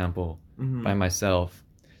Airbender temple by myself.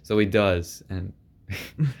 So he does, and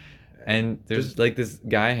and there's like this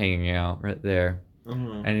guy hanging out right there,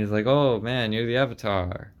 and he's like, oh man, you're the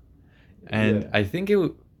Avatar, and Yeah. I think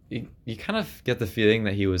you kind of get the feeling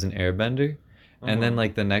that he was an Airbender. And then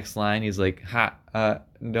like the next line, he's like,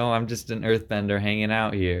 no, I'm just an earthbender hanging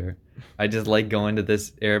out here. I just like going to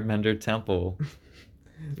this airbender temple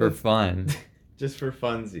for fun. Just for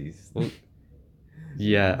funsies. Well,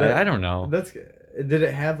 yeah, I don't know. Did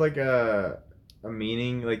it have like a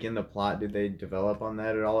meaning like in the plot? Did they develop on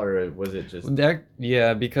that at all, or was it just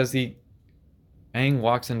Yeah, because Aang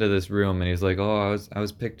walks into this room and he's like, oh, I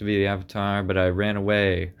was picked to be the Avatar, but I ran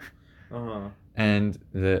away. And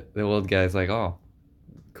the old guy's like, oh,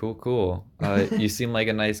 cool. You seem like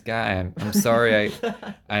a nice guy. I'm sorry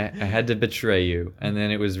I had to betray you. And then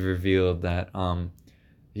it was revealed that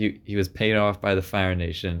he was paid off by the Fire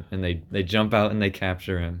Nation, and they jump out and they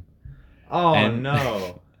capture him. Oh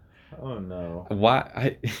no. Oh no.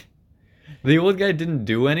 Why the old guy didn't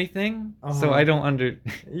do anything? So I don't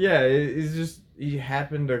Yeah, it's just he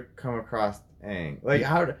happened to come across Aang. Like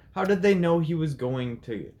how did they know he was going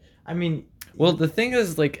to I mean Well, the thing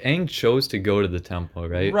is, like, Aang chose to go to the temple,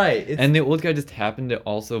 right? Right. And the old guy just happened to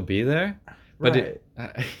also be there. But right.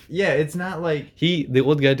 Yeah, it's not like the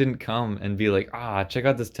old guy didn't come and be like, check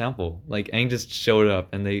out this temple. Like, Aang just showed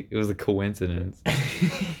up, and it was a coincidence.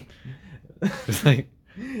 It's like,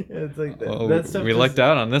 it's like that. Oh, That stuff we lucked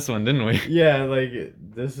out on this one, didn't we? Yeah, like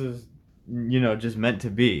this is just meant to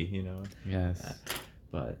be, Yes.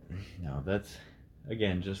 But no, that's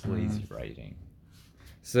again just lazy writing.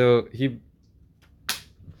 So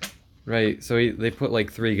they put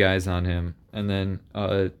like 3 guys on him, and then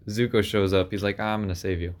Zuko shows up. He's like, I'm gonna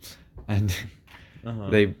save you, and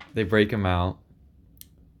they break him out,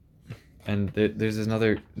 and there's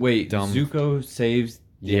another dumb. Zuko saves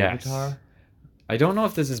the Avatar. I don't know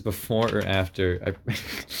if this is before or after,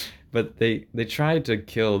 but they tried to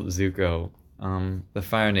kill Zuko. The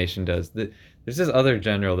Fire Nation does. There's this other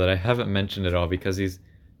general that I haven't mentioned at all because he's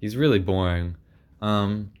really boring.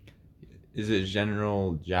 Is it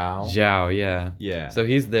General Zhao? Zhao, yeah. Yeah. So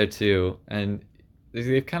he's there too, and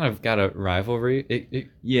they've kind of got a rivalry.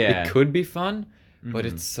 Yeah. It could be fun, but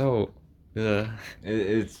it's so.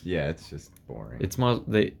 It's just boring. It's more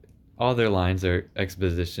all their lines are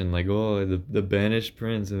exposition, like, oh, the banished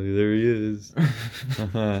prince, oh, there he is.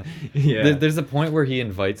 Yeah. There's a point where Zhao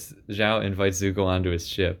invites Zuko onto his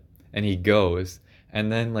ship, and he goes,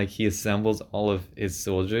 and then like he assembles all of his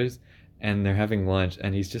soldiers, and they're having lunch,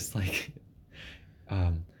 and he's just like,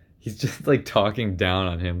 talking down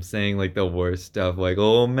on him, saying like the worst stuff, like,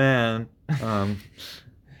 oh man,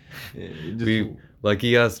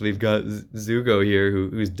 lucky us, we've got Zuko here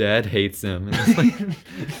whose dad hates him. And it's like,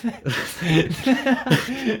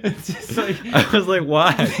 it's just like I was like,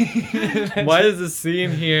 why? Why is the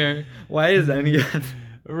scene here? Why is any of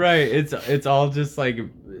right? It's all just like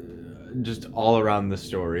just all around the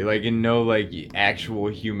story, like in no like actual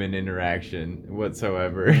human interaction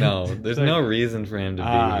whatsoever. No, there's no reason for him to be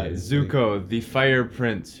here. Zuko, the Fire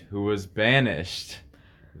Prince who was banished.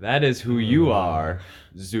 That is who you are,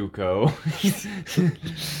 Zuko.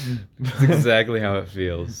 That's exactly how it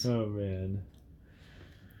feels. Oh man.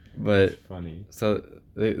 But That's funny. So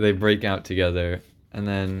they break out together, and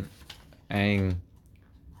then Aang,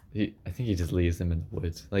 I think he just leaves him in the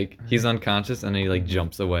woods. Like, he's unconscious, and he like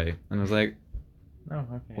jumps away. And I was like, oh,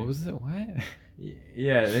 okay. What was it? What?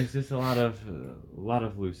 Yeah, there's just a lot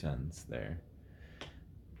of loose ends there.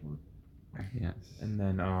 Yes. And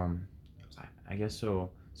then I guess so.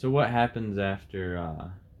 So what happens after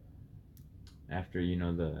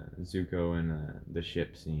the Zuko and the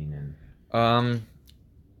ship scene and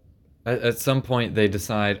at some point they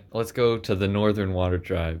decide, let's go to the Northern Water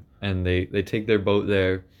Tribe, and they take their boat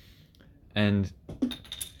there, and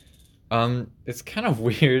it's kind of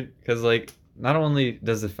weird because like not only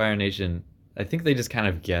does the Fire Nation, I think they just kind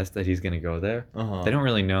of guess that he's gonna go there. They don't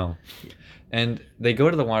really know, and they go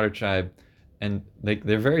to the Water Tribe, and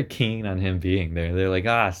they're very keen on him being there. They're like,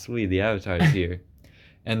 sweet, the Avatar is here.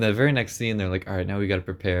 And the very next scene, they're like, all right, now we got to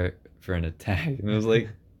prepare for an attack. And it was like,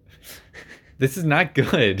 This is not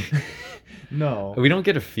good. No. We don't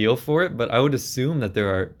get a feel for it, but I would assume that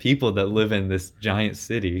there are people that live in this giant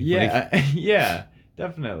city. Yeah, yeah,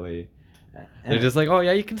 definitely. They're just like, oh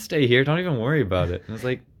yeah, you can stay here. Don't even worry about it. And it's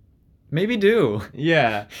like, maybe do.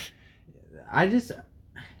 Yeah. It's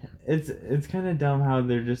kind of dumb how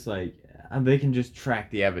they're just like they can just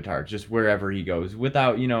track the avatar just wherever he goes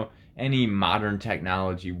without any modern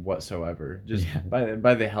technology whatsoever, just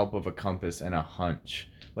by the help of a compass and a hunch.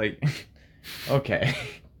 Like, okay.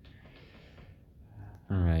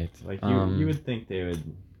 All right. Like you would think they would.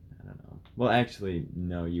 I don't know. Well, actually,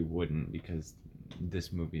 no, you wouldn't, because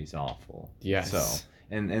this movie is awful. Yes. So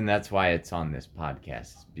and that's why it's on this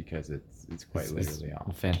podcast, because it's quite literally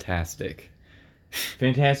awful. Fantastic.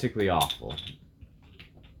 Fantastically awful.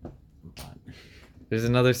 But there's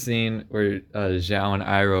another scene where Zhao and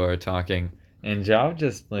Iroh are talking, and Zhao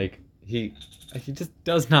just like he just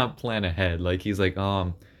does not plan ahead. Like he's like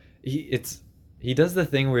he does the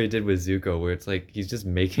thing where he did with Zuko, where it's like he's just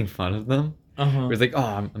making fun of them. Where he's like,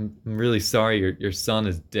 oh, I'm really sorry, your son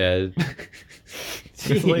is dead.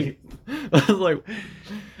 It's like, I was like,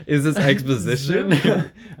 is this exposition?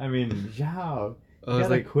 I mean, Zhao. I You was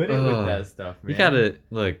gotta like, quit it with that stuff, man.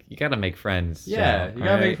 You gotta make friends. Yeah, Zhao, you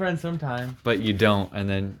gotta right? make friends sometime. But you don't, and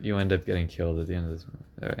then you end up getting killed at the end of this movie.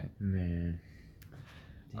 All right. Man.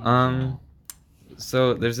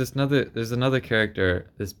 So there's another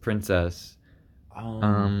character, this princess.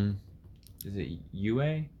 Is it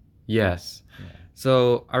Yue? Yes. Yeah.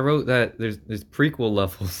 So I wrote that there's prequel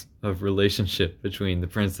levels of relationship between the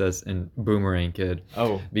princess and Boomerang Kid.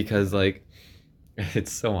 Oh, because like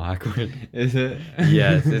it's so awkward. is it?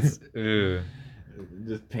 Yes, it's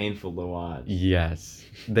just painful to watch. Yes.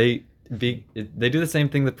 They do the same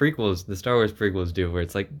thing the Star Wars prequels do, where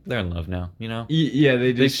it's like they're in love now, you know? Yeah,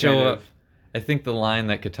 they show up. I think the line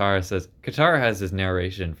that Katara has his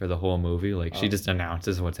narration for the whole movie, like she just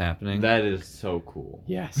announces what's happening. That is so cool.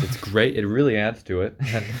 Yes, it's great. It really adds to it.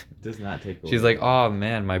 Does not take away. She's like, oh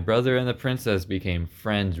man, my brother and the princess became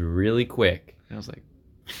friends really quick. And I was like,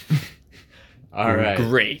 all right.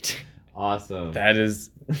 Great. Awesome. That is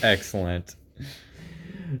excellent.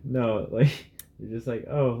 No, like, you're just like,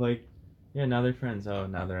 oh, like, yeah, now they're friends. Oh,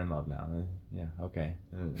 now they're in love now. Yeah, okay.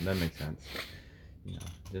 That makes sense.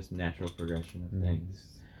 Just natural progression of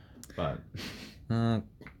things. But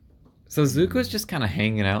so Zuko's just kind of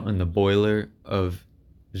hanging out in the boiler of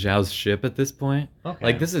Zhao's ship at this point. Okay.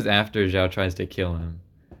 Like, this is after Zhao tries to kill him.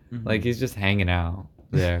 Mm-hmm. Like, he's just hanging out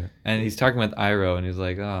there. And he's talking with Iroh, and he's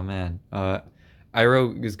like, oh, man.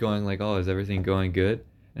 Iroh is going like, oh, is everything going good?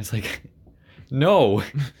 And it's like, no.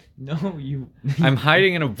 No, you... I'm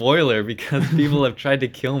hiding in a boiler because people have tried to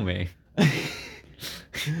kill me.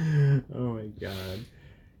 Oh my god.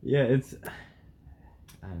 Yeah, it's...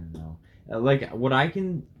 I don't know. Like, what I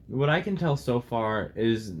can tell so far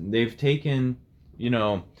is they've taken,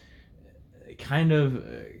 kind of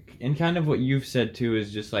what you've said too,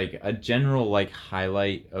 is just like a general like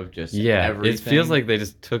highlight of just everything. It feels like they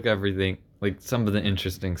just took everything, like some of the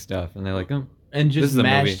interesting stuff, and they're like, oh, and just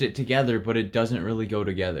mashed it together, but it doesn't really go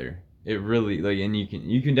together. It really, like, and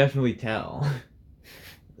you can definitely tell.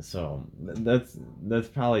 So that's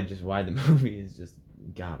probably just why the movie is just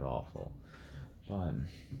god awful. But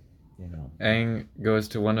Aang goes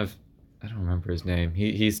to one of, I don't remember his name.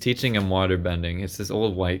 He's teaching him waterbending. It's this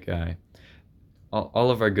old white guy. All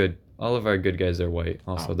of our good guys are white.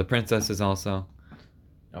 Also, the princess is also.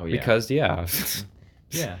 Oh yeah. Because yeah,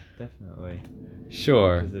 definitely.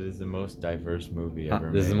 Sure. Because it is the most diverse movie ever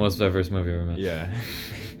made. This is the most diverse movie ever made. Yeah.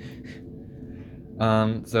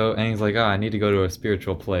 So Aang's like, oh, I need to go to a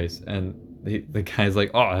spiritual place, and the guy's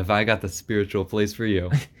like, oh, have I got the spiritual place for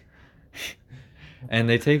you? And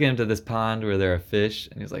they take him to this pond where there are fish,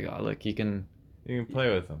 and he's like, oh, look, you can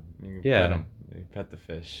play with them. You can pet them. You can pet the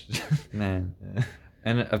fish. Man.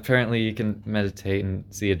 And apparently you can meditate and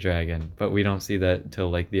see a dragon, but we don't see that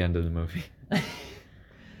until like the end of the movie.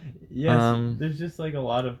 Yes, there's just like a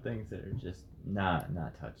lot of things that are just not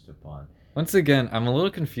touched upon. Once again, I'm a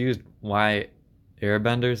little confused why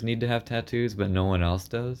airbenders need to have tattoos, but no one else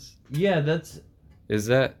does. Yeah, Is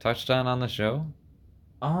that touched on the show?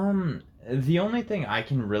 The only thing I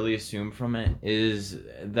can really assume from it is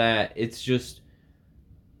that it's just,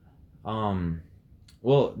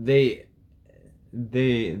 well, they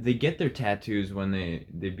get their tattoos when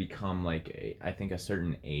they become like I think a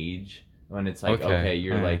certain age, when it's like okay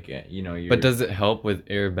you're like you're. But does it help with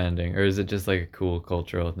airbending, or is it just like a cool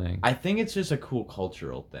cultural thing? I think it's just a cool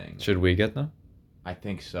cultural thing. Should we get them? I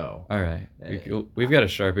think so. All right, we've got a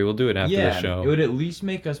Sharpie. We'll do it after the show. It would at least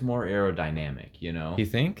make us more aerodynamic, You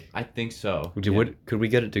think? I think so. Could we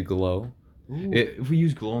get it to glow? Ooh, if we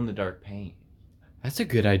use glow in the dark paint. That's a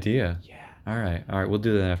good idea. Yeah. All right, we'll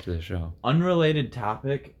do that after the show. Unrelated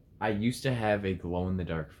topic. I used to have a glow in the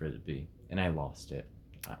dark frisbee, and I lost it.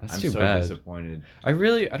 That's I'm too so bad. disappointed. I don't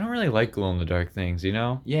really like glow in the dark things. You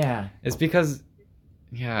know? Yeah. It's because,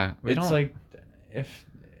 yeah, It's like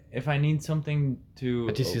if I need something to,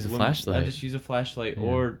 I just use a flashlight. I just use a flashlight, Yeah.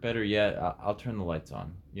 or better yet, I'll turn the lights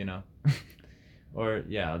on. You know, or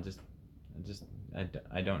yeah,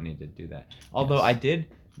 I don't need to do that. Although Yes. I did.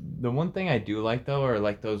 The one thing I do like though are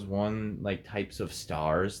like those types of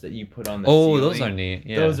stars that you put on the ceiling. Those are neat.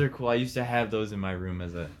 Yeah. Those are cool. I used to have those in my room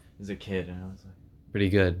as a kid, and I was like, pretty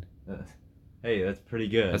good. hey, that's pretty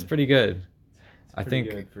good. That's pretty good. It's pretty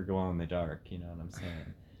good for glow in the dark. You know what I'm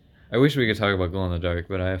saying? I wish we could talk about glow in the dark,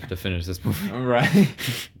 but I have to finish this movie. Right.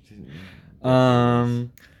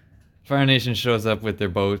 Fire Nation shows up with their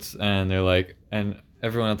boats, and they're like, and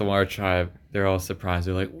everyone at the Water Tribe, they're all surprised.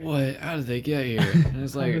 They're like, "What? How did they get here?" And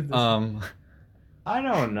it's like, I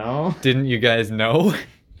don't know. Didn't you guys know?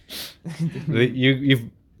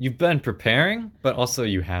 You've been preparing, but also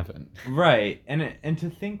you haven't. Right, and to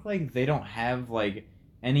think like they don't have like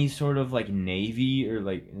any sort of like navy or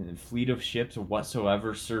like fleet of ships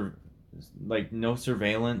whatsoever. Like no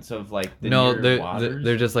surveillance of like the near waters.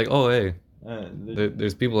 They're just like, oh hey,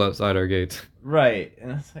 there's people outside our gates. Right,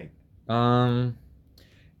 and it's like,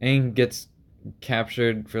 Aang gets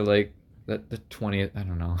captured for like the 20th. I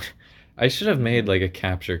don't know. I should have made like a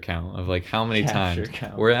capture count of like how many times.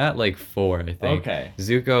 Count. We're at like 4, I think. Okay.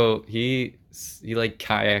 Zuko, he like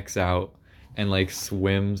kayaks out and like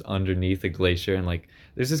swims underneath a glacier, and like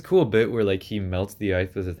there's this cool bit where like he melts the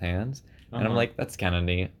ice with his hands, and I'm like, that's kind of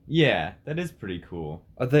neat. Yeah, that is pretty cool.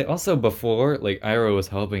 They also, before like Iroh was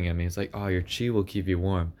helping him, he's like, oh, your chi will keep you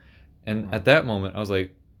warm, and at that moment I was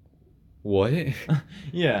like, what?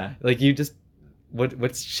 Yeah. Like you just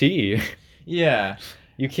what's chi? Yeah.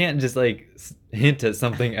 You can't just like hint at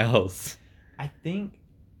something else.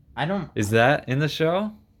 Is that in the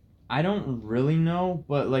show? I don't really know,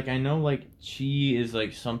 but like I know like chi is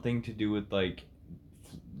like something to do with like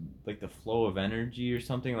the flow of energy or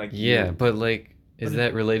something like. Yeah, but like is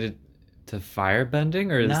that related to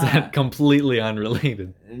firebending, or is that completely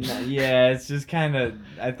unrelated? Yeah, it's just kind of,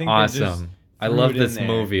 I think awesome. I love this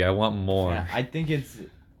movie. I want more. Yeah, I think it's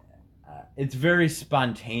very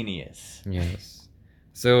spontaneous. Yes.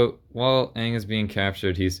 So while Aang is being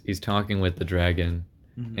captured, he's talking with the dragon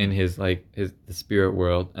in his the spirit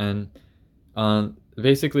world, and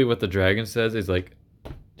basically what the dragon says is like,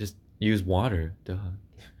 just use water, duh.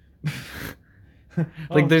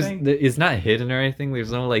 Like it's not hidden or anything.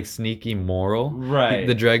 There's no like sneaky moral. Right.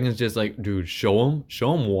 The dragon's just like, dude, show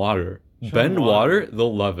them water. Bend water,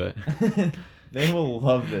 they'll love it. They will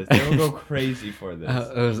love this. They will go crazy for this.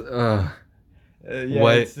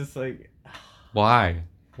 Yeah, it's just like, why?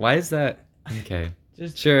 Why is that? Okay.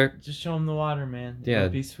 Just show them the water, man. Yeah. It'll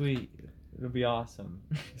be sweet. It'll be awesome.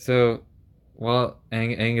 So, while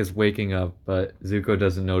Aang is waking up, but Zuko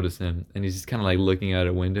doesn't notice him, and he's just kind of like looking out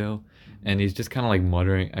a window, and he's just kind of like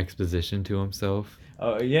muttering exposition to himself.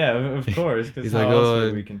 Oh yeah, of course. Because he's how like, else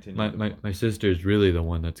would we continue? My sister's really the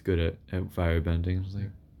one that's good at firebending. I was like,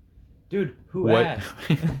 dude, who asked?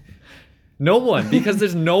 No one, because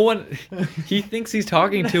there's no one. He thinks he's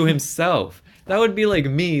talking to himself. That would be like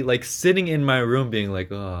me, like sitting in my room, being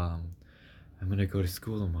like, "Oh, I'm gonna go to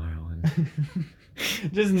school tomorrow," and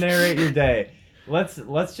just narrate your day.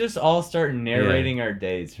 Let's just all start narrating our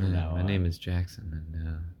days from now on. My name is Jackson,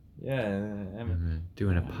 and I'm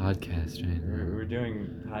doing a podcast right now. We're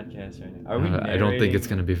doing podcasts right now. Are we? I don't think it's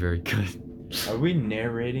gonna be very good. Are we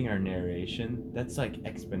narrating our narration? That's like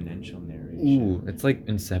exponential narration. Ooh, it's like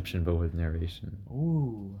Inception, but with narration.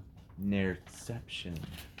 Ooh, narception.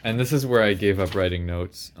 And this is where I gave up writing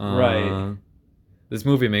notes. Right. This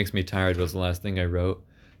movie makes me tired was the last thing I wrote.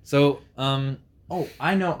 So, oh,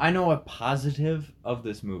 I know a positive of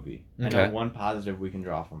this movie. Okay. I know one positive we can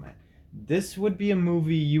draw from it. This would be a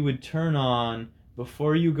movie you would turn on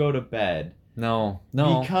before you go to bed. No.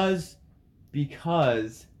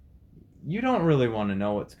 Because you don't really want to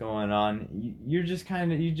know what's going on. You just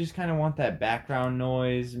kind of want that background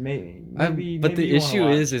noise. Maybe. But the issue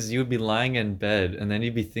is you would be lying in bed, and then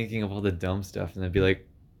you'd be thinking of all the dumb stuff, and it'd be like,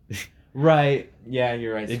 right? Yeah,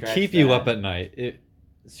 you're right. It'd keep you up at night.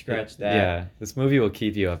 Scratch that. Yeah, this movie will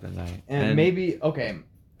keep you up at night. And maybe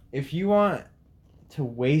if you want to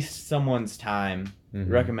waste someone's time,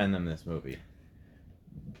 recommend them this movie.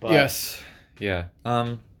 But, yes. Yeah.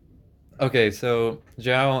 Okay, so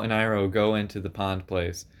Zhao and Iroh go into the pond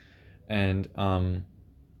place, and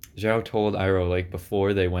Zhao told Iroh like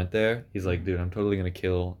before they went there, he's like, dude, I'm totally gonna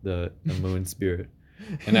kill the moon spirit.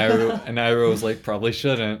 And Iroh was like, probably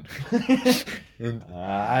shouldn't.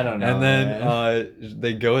 I don't know. And then man.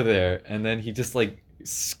 they go there, and then he just like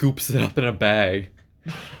scoops it up in a bag,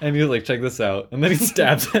 and he's like, "Check this out," and then he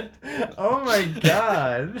stabs it. Oh my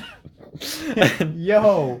god. and,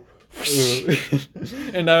 Yo.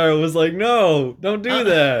 and Iroh was like, "No, don't do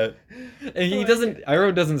that." And he Like- doesn't.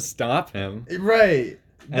 Iroh doesn't stop him. Right.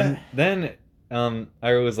 And then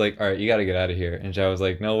Iroh was like, "All right, you got to get out of here." And Zhao was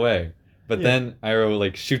like, "No way." But Yeah. then Iroh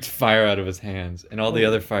like shoots fire out of his hands, and all the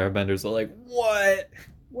other firebenders are like, "What?"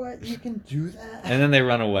 What? You can do that? And then they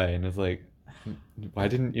run away, and it's like, "Why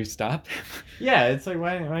didn't you stop him?" Yeah, it's like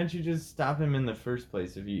why didn't you just stop him in the first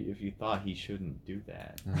place if you thought he shouldn't do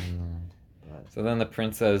that? I don't know. But, So then the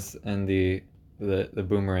princess and the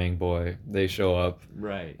boomerang boy, they show up,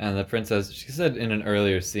 right. and the princess, she said in an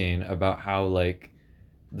earlier scene about how like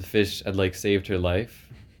the fish had like saved her life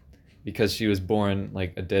because she was born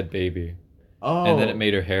like a dead baby, Oh. and then it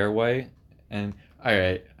made her hair white. And all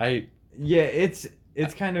right, Yeah, it's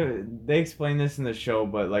kind of they explain this in the show,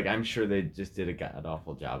 but like I'm sure they just did a god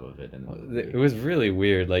awful job of it in the movie. it was really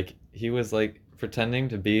weird. Like he was like pretending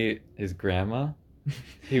to be his grandma.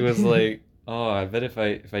 He was like, "Oh, I bet if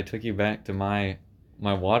I took you back to my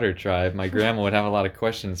water tribe, my grandma would have a lot of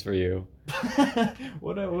questions for you."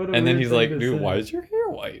 what a And then weird he's thing like, to "Dude, say. why is your hair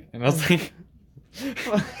white?" And I was like,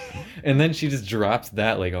 and then she just drops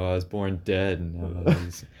that like, "Oh, I was born dead."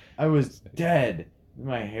 And I was dead.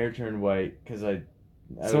 My hair turned white because I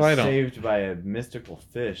So was I don't- saved by a mystical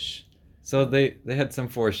fish. So they had some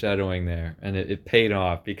foreshadowing there, and it paid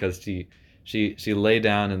off because she lay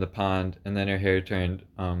down in the pond, and then her hair turned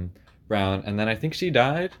brown, and then I think she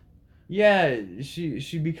died. Yeah,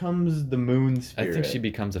 she becomes the moon spirit. I think she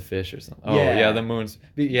becomes a fish or something. Oh Yeah. yeah,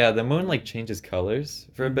 the moon like changes colors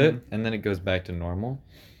for a bit, Mhm. and then it goes back to normal.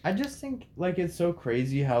 I just think like it's so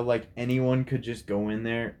crazy how like anyone could just go in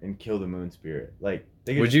there and kill the moon spirit. Like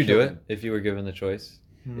they could Would just you do kill it if you were given the choice?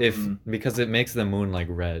 him. Because it makes the moon like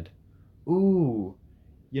red. Ooh,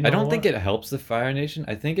 you know I don't think what? it helps the Fire Nation.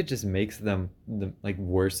 I think it just makes them like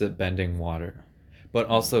worse at bending water. But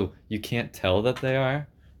also, you can't tell that they are.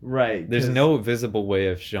 Right. There's 'cause- no visible way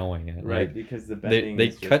of showing it. right Like, because the they bending. they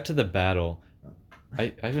is cut to the battle.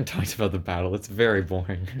 I haven't talked about the battle. It's very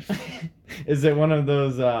boring. Is it one of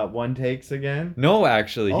those one takes again? No,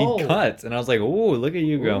 actually, Oh. he cuts, and I was like, "Ooh, look at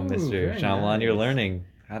you go, Ooh, Mister very Shyamalan! You're nice. learning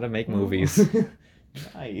how to make Ooh. movies."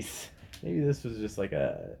 Nice. Maybe this was just like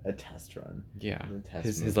a test run. Yeah, A test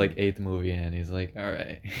his movie. like 8th movie in. He's like, "All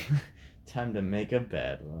right." Time to make a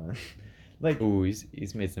bad one. Like, Ooh,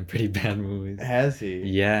 he's made some pretty bad movies. has he?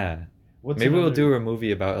 Yeah. What's Maybe we'll another- do a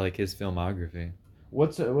movie about like his filmography.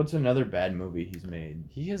 What's another bad movie he's made?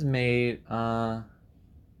 He has made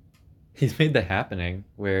he's made The Happening,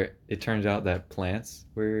 where it turns out that plants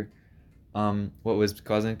were what was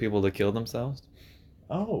causing people to kill themselves.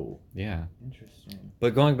 Oh, Yeah. interesting.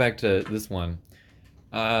 But going back to this one,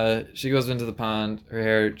 she goes into the pond, her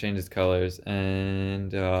hair changes colors,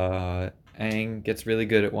 and Aang gets really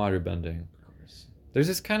good at waterbending. Of course.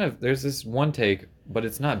 There's this one take, but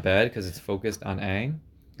it's not bad because it's focused on Aang,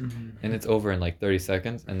 and it's over in like 30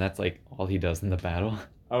 seconds, and that's like all he does in the battle.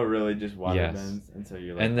 Oh, really? Just water Yes. bends, and so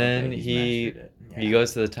you're like, And then okay, he's he mastered it. he Yeah.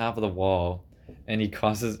 goes to the top of the wall, and he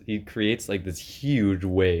creates like this huge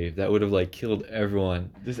wave that would have like killed everyone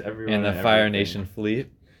Just everyone in the and Fire everything. Nation fleet.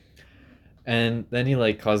 And then he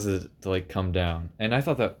like causes it to like come down, and I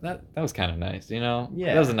thought that was kind of nice, you know?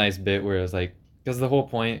 Yeah. That was a nice bit where it was like, because the whole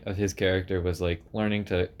point of his character was like learning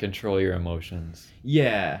to control your emotions,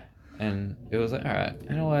 Yeah. and it was like, all right,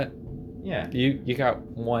 you know what? Yeah. You got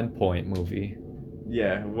 1 point, movie.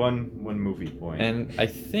 Yeah. One movie point. And I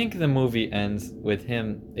think the movie ends with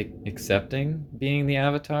him accepting being the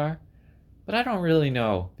Avatar, but I don't really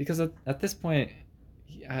know because at this point,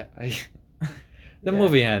 the Yeah.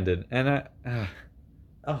 movie ended, and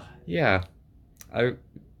Oh, yeah, that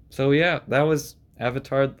was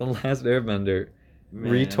Avatar: The Last Airbender, man.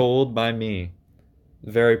 retold by me,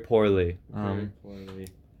 very poorly. Very poorly.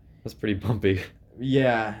 That's pretty bumpy.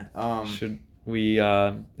 Yeah. Should we?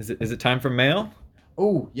 Is it time for mail?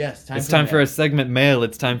 Oh yes. It's time for a segment mail.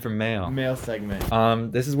 It's time for mail. mail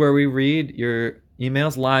segment. This is where we read your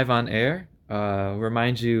emails live on air.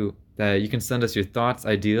 Remind you that you can send us your thoughts,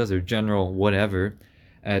 ideas, or general whatever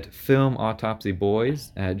at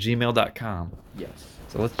filmautopsyboys@gmail.com. Yes.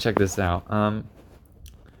 So let's check this out.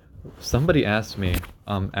 Somebody asked me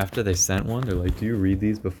after they sent one, they're like, "Do you read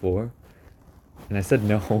these before?" And I said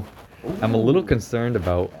no. I'm a little concerned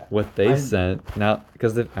about what they sent now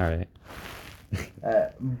because all right.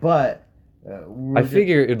 But I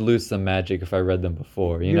figure it'd lose some magic if I read them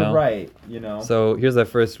before, you know? You're right. You know. So here's our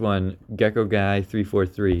first one, Gecko Guy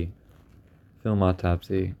 343, Film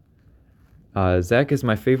Autopsy. Zach is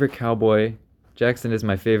my favorite cowboy. Jackson is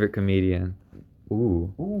my favorite comedian.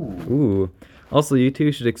 Ooh. Ooh. Ooh. Also, you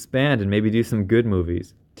two should expand and maybe do some good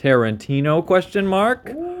movies. Tarantino, question mark?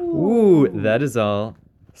 Ooh, that is all.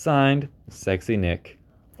 Signed, Sexy Nick.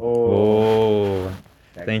 Oh.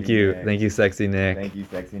 Thank you. Nick. Thank you, Sexy Nick. Thank you,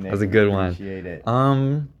 Sexy Nick. That was a good one. Appreciate it.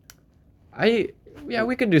 Yeah,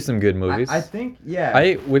 we could do some good movies. I think, yeah.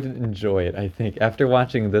 I would enjoy it, I think. After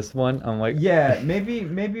watching this one, I'm like... Yeah, maybe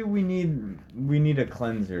we need a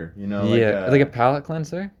cleanser, you know? Yeah, like a palate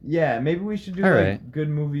cleanser? Yeah, maybe we should do All like right. good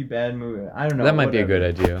movie, bad movie. I don't know. That might be a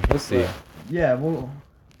whatever. good idea. We'll see. But, yeah,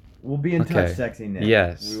 we'll be in touch, Sexy Nick.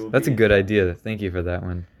 Yes, that's a good idea. Thank you for that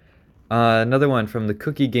one. Another one from the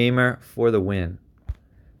Cookie Gamer for the win.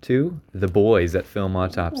 To the boys at Film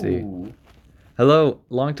Autopsy. Ooh. Hello,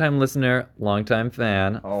 longtime listener, longtime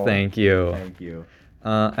fan. Oh, thank you. Thank you.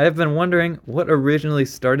 I have been wondering what originally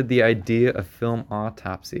started the idea of Film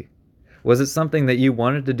Autopsy. Was it something that you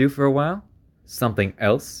wanted to do for a while? Something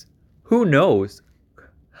else? Who knows?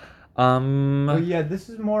 Well, yeah, this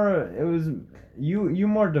is more. It was you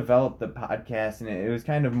more developed the podcast, and it was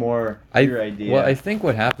kind of more your idea. Well, I think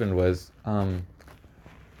what happened was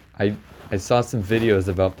I saw some videos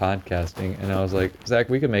about podcasting, and I was like, Zach,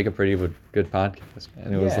 we could make a pretty good podcast.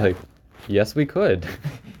 And it was like, yes, we could.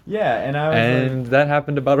 Yeah, and I was and that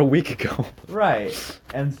happened about a week ago. Right.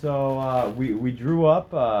 And so we drew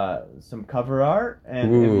up some cover art,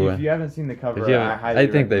 and if you haven't seen the cover art, I highly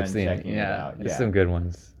think they've recommend seen it. checking it out. It's some good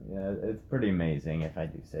ones. Yeah, it's pretty amazing, if I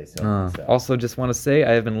do say so. Also, just want to say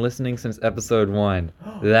I have been listening since episode 1.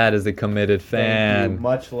 That is a committed fan. Thank you.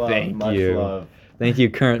 Much love. Much love. Thank you,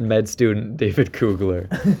 current med student David Kugler.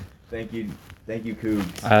 Thank you,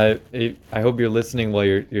 Cougs. I hope you're listening while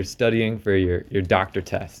you're studying for your doctor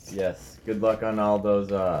tests. Yes. Good luck on all those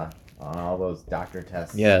doctor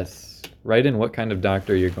tests. Yes. Write in what kind of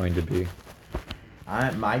doctor you're going to be.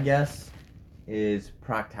 My guess is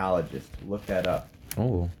proctologist. Look that up.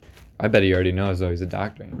 Oh, I bet he already knows, though. He's a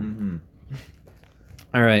doctor. Mm-hmm.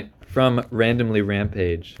 All right. From Randomly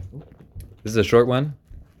Rampage. This is a short one.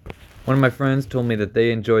 One of my friends told me that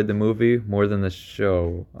they enjoyed the movie more than the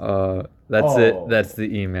show. That's it. That's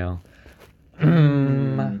the email.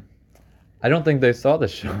 I don't think they saw the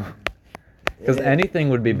show. Because anything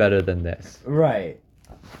would be better than this. Right.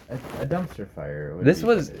 A dumpster fire. This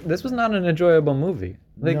was not an enjoyable movie.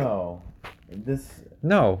 Like, no. This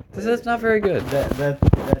is not very good. That's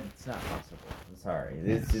not possible. I'm sorry.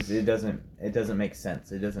 It doesn't make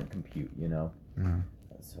sense. It doesn't compute, you know. No.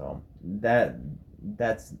 So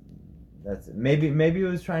that's maybe it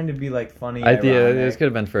was trying to be like funny. This could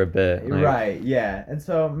have been for a bit. Like, right, yeah. And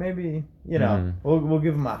so maybe, you know, we'll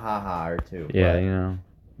give him a haha or two. Yeah, you know.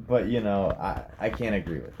 But you know, I can't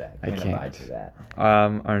agree with that. I can't abide to that.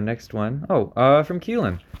 Our next one. From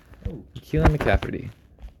Keelan. Oh. Keelan McCafferty.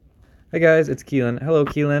 Hi guys, it's Keelan. Hello,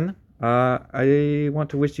 Keelan. I want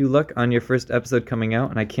to wish you luck on your first episode coming out,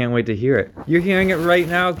 and I can't wait to hear it. You're hearing it right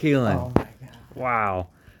now, Keelan. Oh my god. Wow.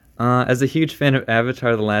 As a huge fan of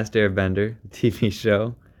Avatar: The Last Airbender, the TV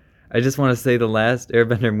show, I just want to say the Last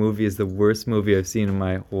Airbender movie is the worst movie I've seen in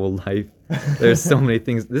my whole life. There's so many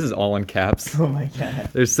things. This is all in caps. Oh my god.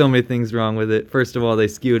 There's so many things wrong with it. First of all, they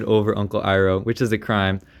skewed over Uncle Iroh, which is a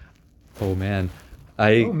crime. Oh man.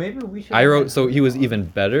 Maybe we should. Iroh, so he was even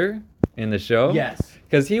better in the show? Yes.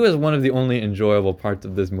 Because he was one of the only enjoyable parts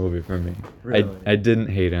of this movie for me. Really? I didn't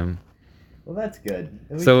hate him. Well, that's good.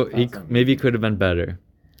 So he maybe could have been better.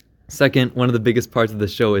 Second, one of the biggest parts of the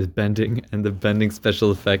show is bending, and the bending special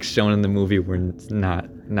effects shown in the movie were not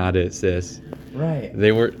it, sis. Right.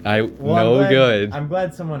 They were good. I'm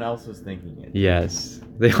glad someone else was thinking it. Yes.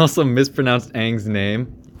 They also mispronounced Aang's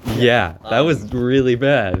name. Yeah, that was really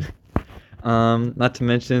bad. Not to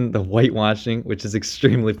mention the whitewashing, which is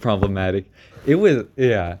extremely problematic. It was,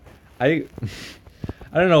 yeah. I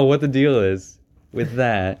don't know what the deal is with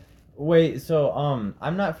that. Wait, so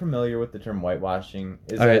I'm not familiar with the term whitewashing.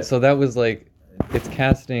 So that was like, it's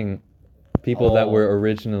casting people that were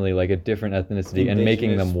originally like a different ethnicity and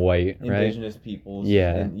making them white, right? Indigenous peoples.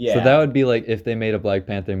 Yeah. So that would be like if they made a Black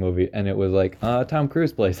Panther movie and it was like, Tom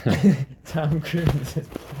Cruise plays him. Tom Cruise.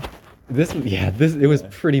 It was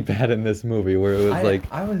pretty bad in this movie where it was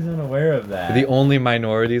I was unaware of that. The only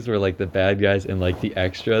minorities were like the bad guys and like the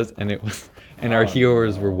extras, and it was, and our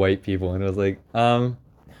heroes were white people, and it was like,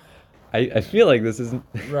 I feel like this isn't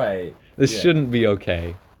right. This shouldn't be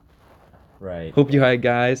okay. Right. Hope you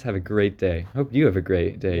guys have a great day. Hope you have a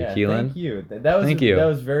great day, Keelan. Thank you. That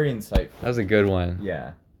was very insightful. That was a good one.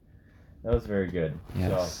 Yeah. That was very good.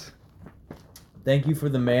 Yes. So, thank you for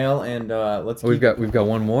the mail, and let's. We've got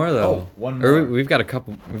one more though. Oh, one more. We've got a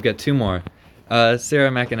couple. We've got two more. Sarah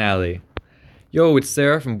McAnally. Yo, it's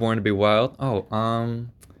Sarah from Born to Be Wild.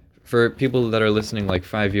 For people that are listening like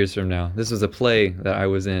 5 years from now, this was a play that I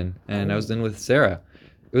was in, and I was in with Sarah.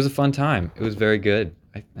 It was a fun time. It was very good.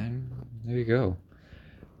 There you go.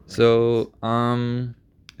 So, and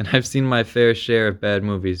I've seen my fair share of bad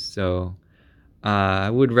movies, so I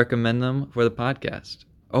would recommend them for the podcast.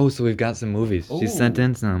 Oh, so we've got some movies. She sent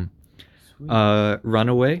in some. Sweet.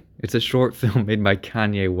 Runaway. It's a short film made by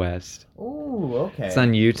Kanye West. Oh, okay. It's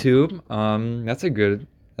on YouTube. That's a good.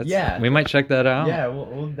 Yeah. We might check that out. Yeah,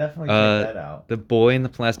 we'll definitely check that out. The Boy in the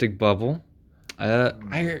Plastic Bubble. I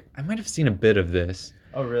might have seen a bit of this.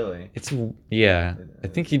 Oh, really? I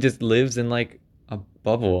think he just lives in like a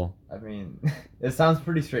bubble. I mean, it sounds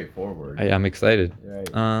pretty straightforward. I'm excited. Right.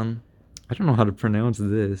 I don't know how to pronounce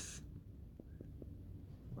this.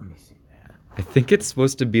 Let me see that. I think it's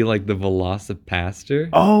supposed to be like the Velocipaster.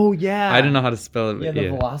 Oh, yeah. I don't know how to spell it. Yeah, the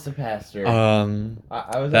Velocipaster.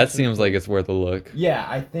 That seems like it's worth a look. Yeah,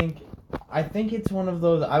 I think it's one of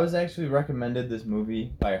those. I was actually recommended this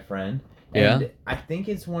movie by a friend. And Yeah? I think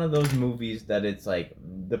it's one of those movies that it's like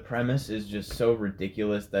the premise is just so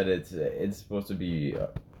ridiculous that it's supposed to be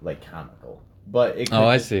like comical. But it could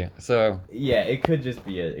I see. So yeah, it could just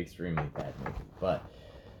be an extremely bad movie. But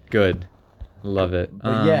good. Love it.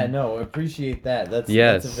 But yeah, no, appreciate that. That's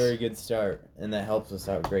a very good start, and that helps us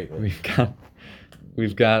out greatly.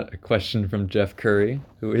 We've got a question from Jeff Curry,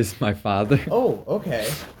 who is my father. Oh, okay.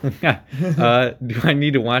 Do I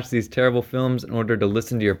need to watch these terrible films in order to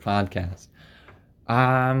listen to your podcast?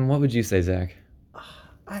 What would you say, Zach?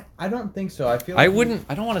 I don't think so. I feel like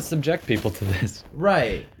I don't want to subject people to this.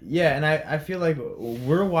 Right. Yeah, and I feel like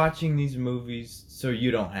we're watching these movies so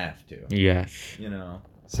you don't have to. Yes. You know.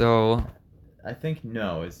 So I think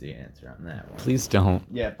no is the answer on that one. Please don't.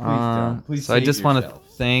 Yeah, please don't. Please so I just want to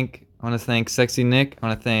thank. I want to thank Sexy Nick. I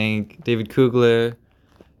want to thank David Kugler.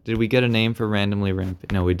 Did we get a name for Randomly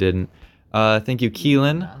Rampant? No, we didn't. Thank you,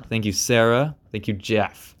 Keelan. Thank you, Sarah. Thank you,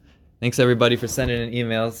 Jeff. Thanks, everybody, for sending in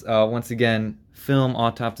emails. Once again,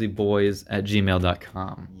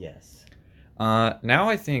 filmautopsyboys@gmail.com. Yes. Now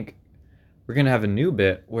I think we're going to have a new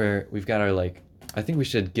bit where we've got our, I think we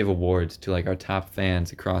should give awards to, our top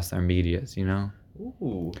fans across our medias, you know?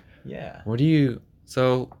 Ooh, yeah.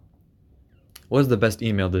 So, what was the best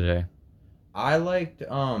email today? I liked,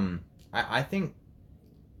 I think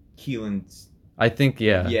Keelan's. I think,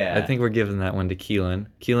 yeah. Yeah. I think we're giving that one to Keelan.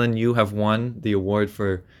 Keelan, you have won the award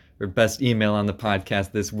for best email on the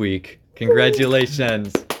podcast this week.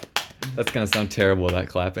 Congratulations. That's going to sound terrible, that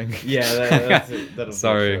clapping. Yeah, that'll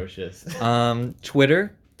Sorry. be atrocious.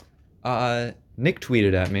 Twitter. Nick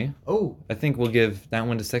tweeted at me. Oh. I think we'll give that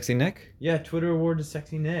one to Sexy Nick. Yeah, Twitter award to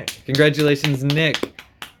Sexy Nick. Congratulations, Nick.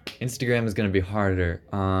 Instagram is going to be harder,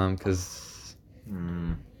 because...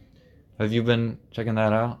 Have you been checking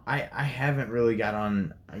that out? I haven't really got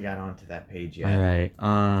onto that page yet. All right.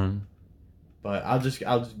 But I'll just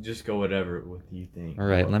go whatever with you think. All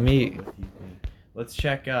right. Let's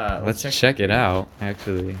check. Let's check it out.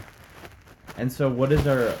 Actually. And so,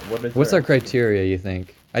 what's our criteria? You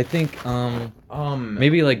think? I think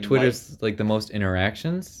maybe Twitter's the most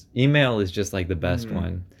interactions. Email is just the best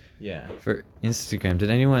one. Yeah. For Instagram,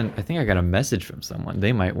 did anyone? I think I got a message from someone.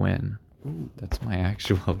 They might win. Ooh, that's my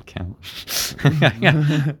actual account. All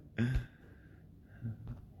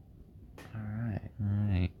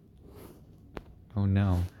right. Oh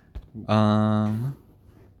no.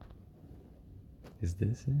 Is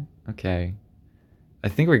this it? Okay. I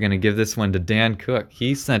think we're gonna give this one to Dan Cook.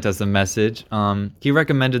 He sent us a message. He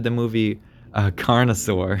recommended the movie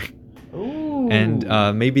Carnosaur. Ooh. And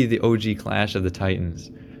maybe the OG Clash of the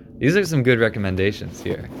Titans. These are some good recommendations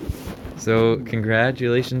here. So,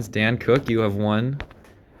 congratulations, Dan Cook. You have won.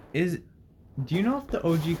 Do you know if the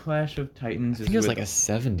OG Clash of Titans is? I think it was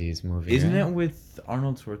a 70s movie. Isn't it with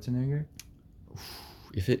Arnold Schwarzenegger?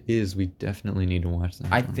 If it is, we definitely need to watch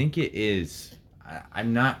that. I think it is.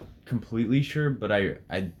 I'm not completely sure, but I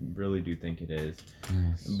really do think it is.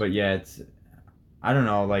 Nice. But yeah, I don't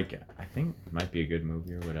know. I think it might be a good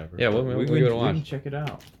movie or whatever. Yeah, we'll give it a watch. We can check it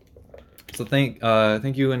out. So thank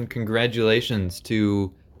you and congratulations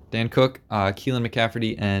to Dan Cook, Keelan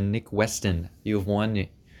McCafferty, and Nick Weston. You've won.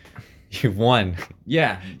 You've won.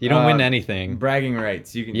 Yeah. You don't win anything. Bragging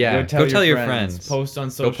rights. You can go tell your friends. Post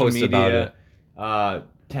on social media. About it.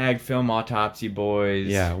 Tag Film Autopsy Boys.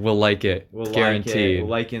 Yeah, we'll like it. We'll guaranteed.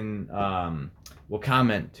 Like it. We'll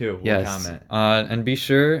comment too. Yes. Comment. And be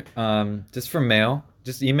sure, just for mail,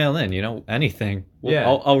 just email in. Anything. Yeah.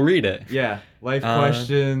 I'll read it. Yeah. Life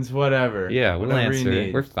questions, whatever. Yeah, we'll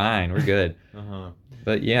answer. We're fine. We're good.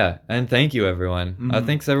 But yeah, and thank you everyone.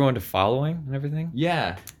 Thanks everyone to following and everything.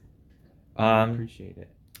 Yeah. Appreciate it.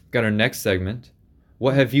 got our next segment.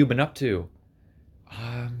 What have you been up to?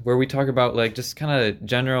 Where we talk about like just kind of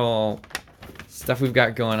general stuff we've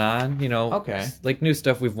got going on. You know, Okay. like new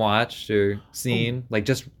stuff we've watched or seen, like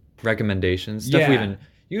just recommendations, stuff Yeah.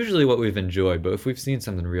 usually what we've enjoyed. But if we've seen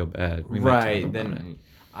something real bad, we might talk Right. about it. Then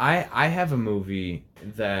I have a movie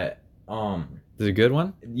that Is it a good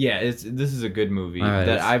one? yeah, this is a good movie All right,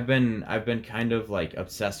 that I've been kind of like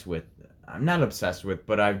obsessed with. I'm not obsessed with,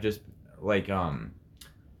 but I've just like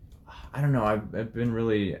I don't know. I've been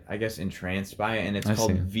really, I guess, entranced by it, and it's I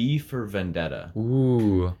called see. V for Vendetta.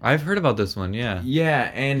 Ooh, I've heard about this one. Yeah,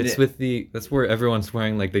 Yeah, and it's with that's where everyone's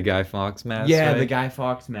wearing like the Guy Fawkes mask. yeah, right? the Guy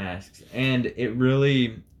Fawkes masks, and it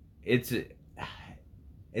really, it's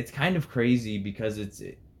kind of crazy because it's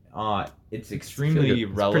extremely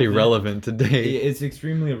It's relevant. pretty relevant today. It's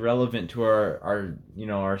extremely relevant to our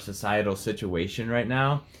our societal situation right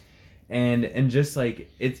now, and just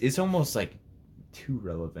like it's almost like too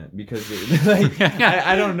relevant because like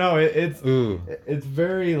I don't know it's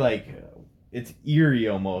very like it's eerie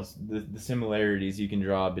almost the similarities you can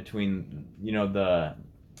draw between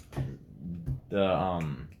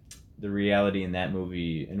the reality in that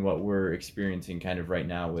movie and what we're experiencing kind of right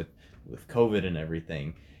now with COVID and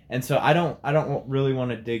everything. And so I don't really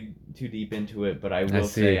want to dig too deep into it, but I will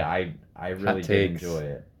say I really did enjoy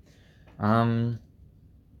it.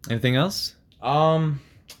 Anything else? I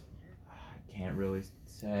can't really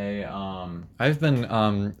say. I've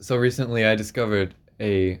been so recently I discovered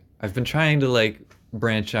I've been trying to like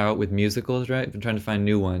branch out with musicals, right? I've been trying to find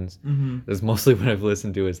new ones. Mm-hmm. That's mostly what I've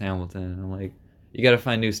listened to is Hamilton. And I'm like, you got to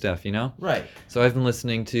find new stuff, you know? Right. So I've been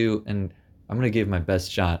listening to, and I'm gonna give my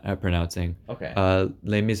best shot at pronouncing. Okay.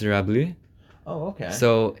 Les Miserables. Oh, okay.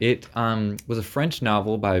 So it was a French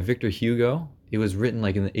novel by Victor Hugo. It was written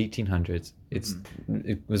like in the 1800s.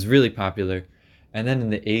 It was really popular, and then in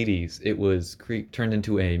the 80s it was turned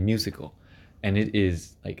into a musical, and it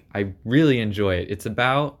is like I really enjoy it. It's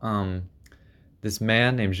about this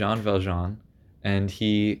man named Jean Valjean, and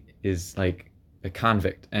he is like a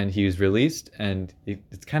convict, and he was released, and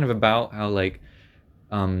it's kind of about how like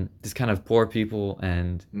just kind of poor people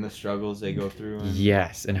and the struggles they go through.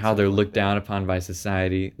 Yes, and how they're looked down upon by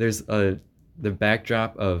society. There's the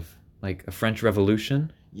backdrop of like a French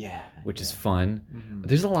Revolution. Yeah. Which is fun. Mm-hmm.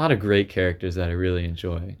 There's a lot of great characters that I really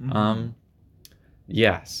enjoy. Mm-hmm.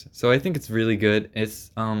 Yes. So I think it's really good.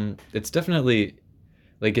 It's definitely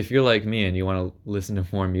like if you're like me and you want to listen to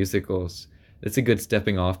more musicals, it's a good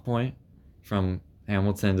stepping off point from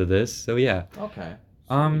Hamilton to this. So yeah. Okay.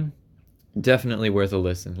 Definitely worth a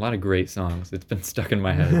listen. A lot of great songs. It's been stuck in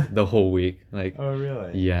my head the whole week. Like, oh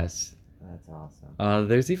really? Yes. That's awesome.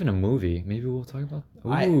 There's even a movie. Maybe we'll talk about.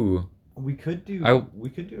 Ooh. We could do a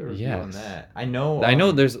review on that. I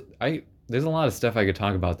know there's a lot of stuff I could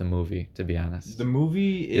talk about the movie, to be honest. The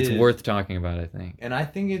movie is it's worth talking about, I think. And I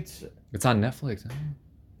think it's on Netflix.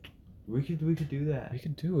 We could do that. We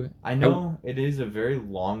could do it. I know it is a very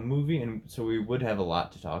long movie, and so we would have a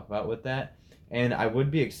lot to talk about with that. And I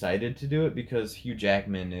would be excited to do it because Hugh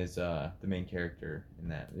Jackman is the main character in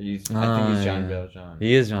that. I think he's Jean Valjean.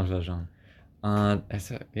 He is Jean Valjean.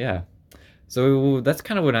 Yeah. So that's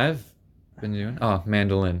kind of what I've been doing. Oh,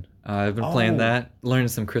 mandolin. I've been playing that, learning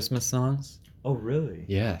some Christmas songs. Oh, really?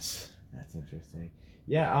 Yes. That's interesting.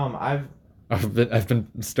 Yeah. I've been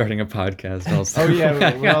starting a podcast also. Oh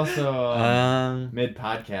yeah, we're also mid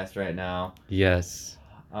podcast right now. Yes.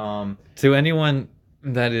 To anyone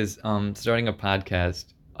that is starting a podcast,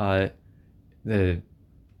 there's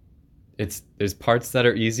parts that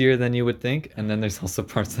are easier than you would think, and then there's also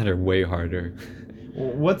parts that are way harder.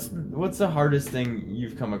 What's the hardest thing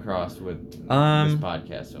you've come across with this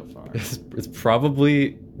podcast so far? It's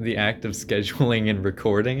probably the act of scheduling and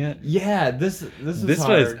recording it. Yeah, this was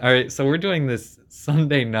hard. All right. So we're doing this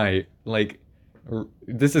Sunday night. Like,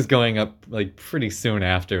 this is going up like pretty soon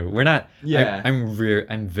after. We're not. Yeah.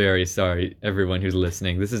 I'm very sorry, everyone who's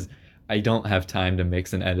listening. I don't have time to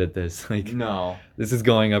mix and edit this. Like, no. This is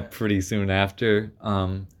going up pretty soon after.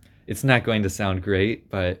 It's not going to sound great,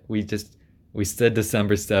 but we said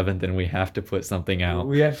December 7th, and we have to put something out.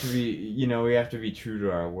 We have to be true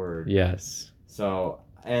to our word. Yes. So,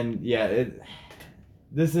 and yeah,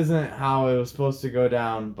 this isn't how it was supposed to go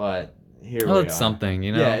down, but here we are. It's something,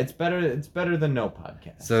 you know? Yeah, it's better than no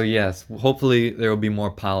podcast. So yes, hopefully there will be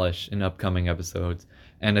more polish in upcoming episodes.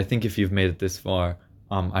 And I think if you've made it this far,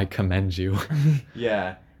 I commend you.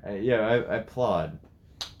 Yeah, I applaud.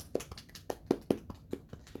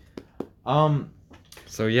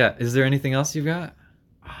 So yeah, is there anything else you've got?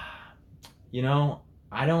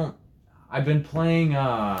 I've been playing,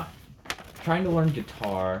 trying to learn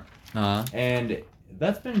guitar, and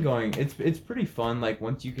That's been going. It's pretty fun. Like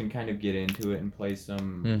once you can kind of get into it and play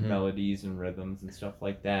some melodies and rhythms and stuff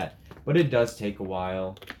like that. But it does take a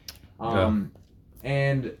while.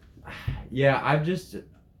 And yeah, I've just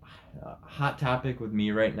hot topic with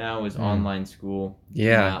me right now is online school.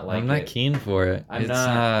 Yeah, I'm not keen for it. I'm it's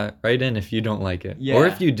not. Write in if you don't like it. Yeah. Or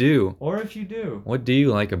if you do. What do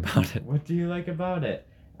you like about it? What do you like about it?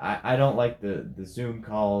 I don't like the Zoom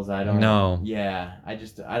calls. I don't. No. Yeah, I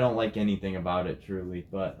don't like anything about it truly.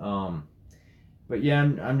 But yeah,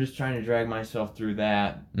 I'm just trying to drag myself through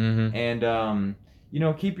that. And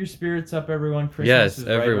keep your spirits up, everyone. Christmas is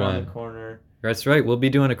right around the corner. That's right. We'll be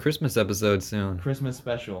doing a Christmas episode soon. Christmas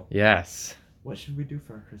special. Yes. What should we do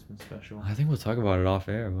for our Christmas special? I think we'll talk about it off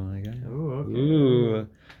air. Ooh, okay. Ooh.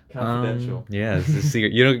 Confidential. Yeah, it's a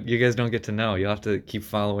secret. You guys don't get to know. You'll have to keep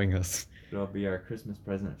following us. It'll be our Christmas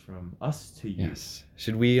present from us to you. Yes.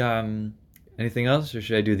 Should we anything else, or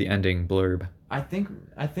should I do the ending blurb? I think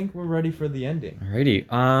we're ready for the ending. Alrighty.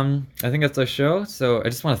 I think that's our show. So I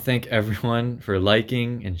just want to thank everyone for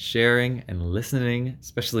liking and sharing and listening,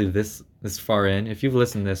 especially this far in. If you've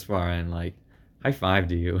listened this far in, like, high five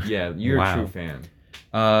to you. Yeah, you're a true fan.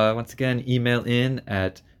 Once again, email in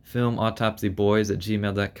at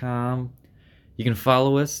filmautopsyboys@gmail.com. You can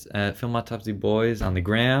follow us at Film Autopsy Boys on the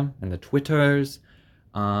gram and the Twitters.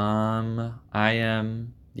 Oh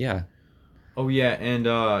yeah, and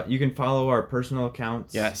you can follow our personal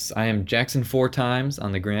accounts. Yes, I am Jackson 4 times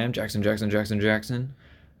on the gram. Jackson.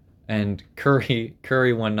 And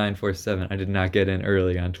Curry1947. I did not get in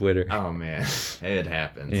early on Twitter. Oh man, it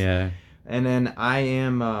happens. Yeah. And then I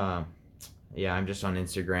am I'm just on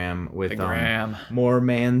Instagram with gram. More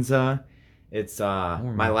Manza. It's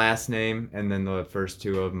my last name and then the first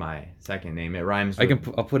two of my second name. It rhymes with...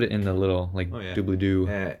 I'll put it in the little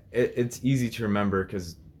doobly-doo. It's easy to remember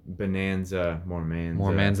because Bonanza, More Manza.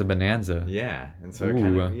 More Manza Bonanza. Yeah. And so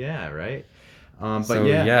right? I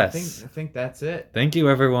think that's it. Thank you,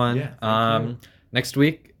 everyone. Yeah, thank you. Next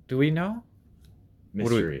week, do we know?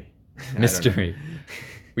 Mystery. Mystery.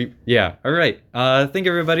 All right. Thank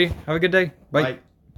you, everybody. Have a good day. Bye.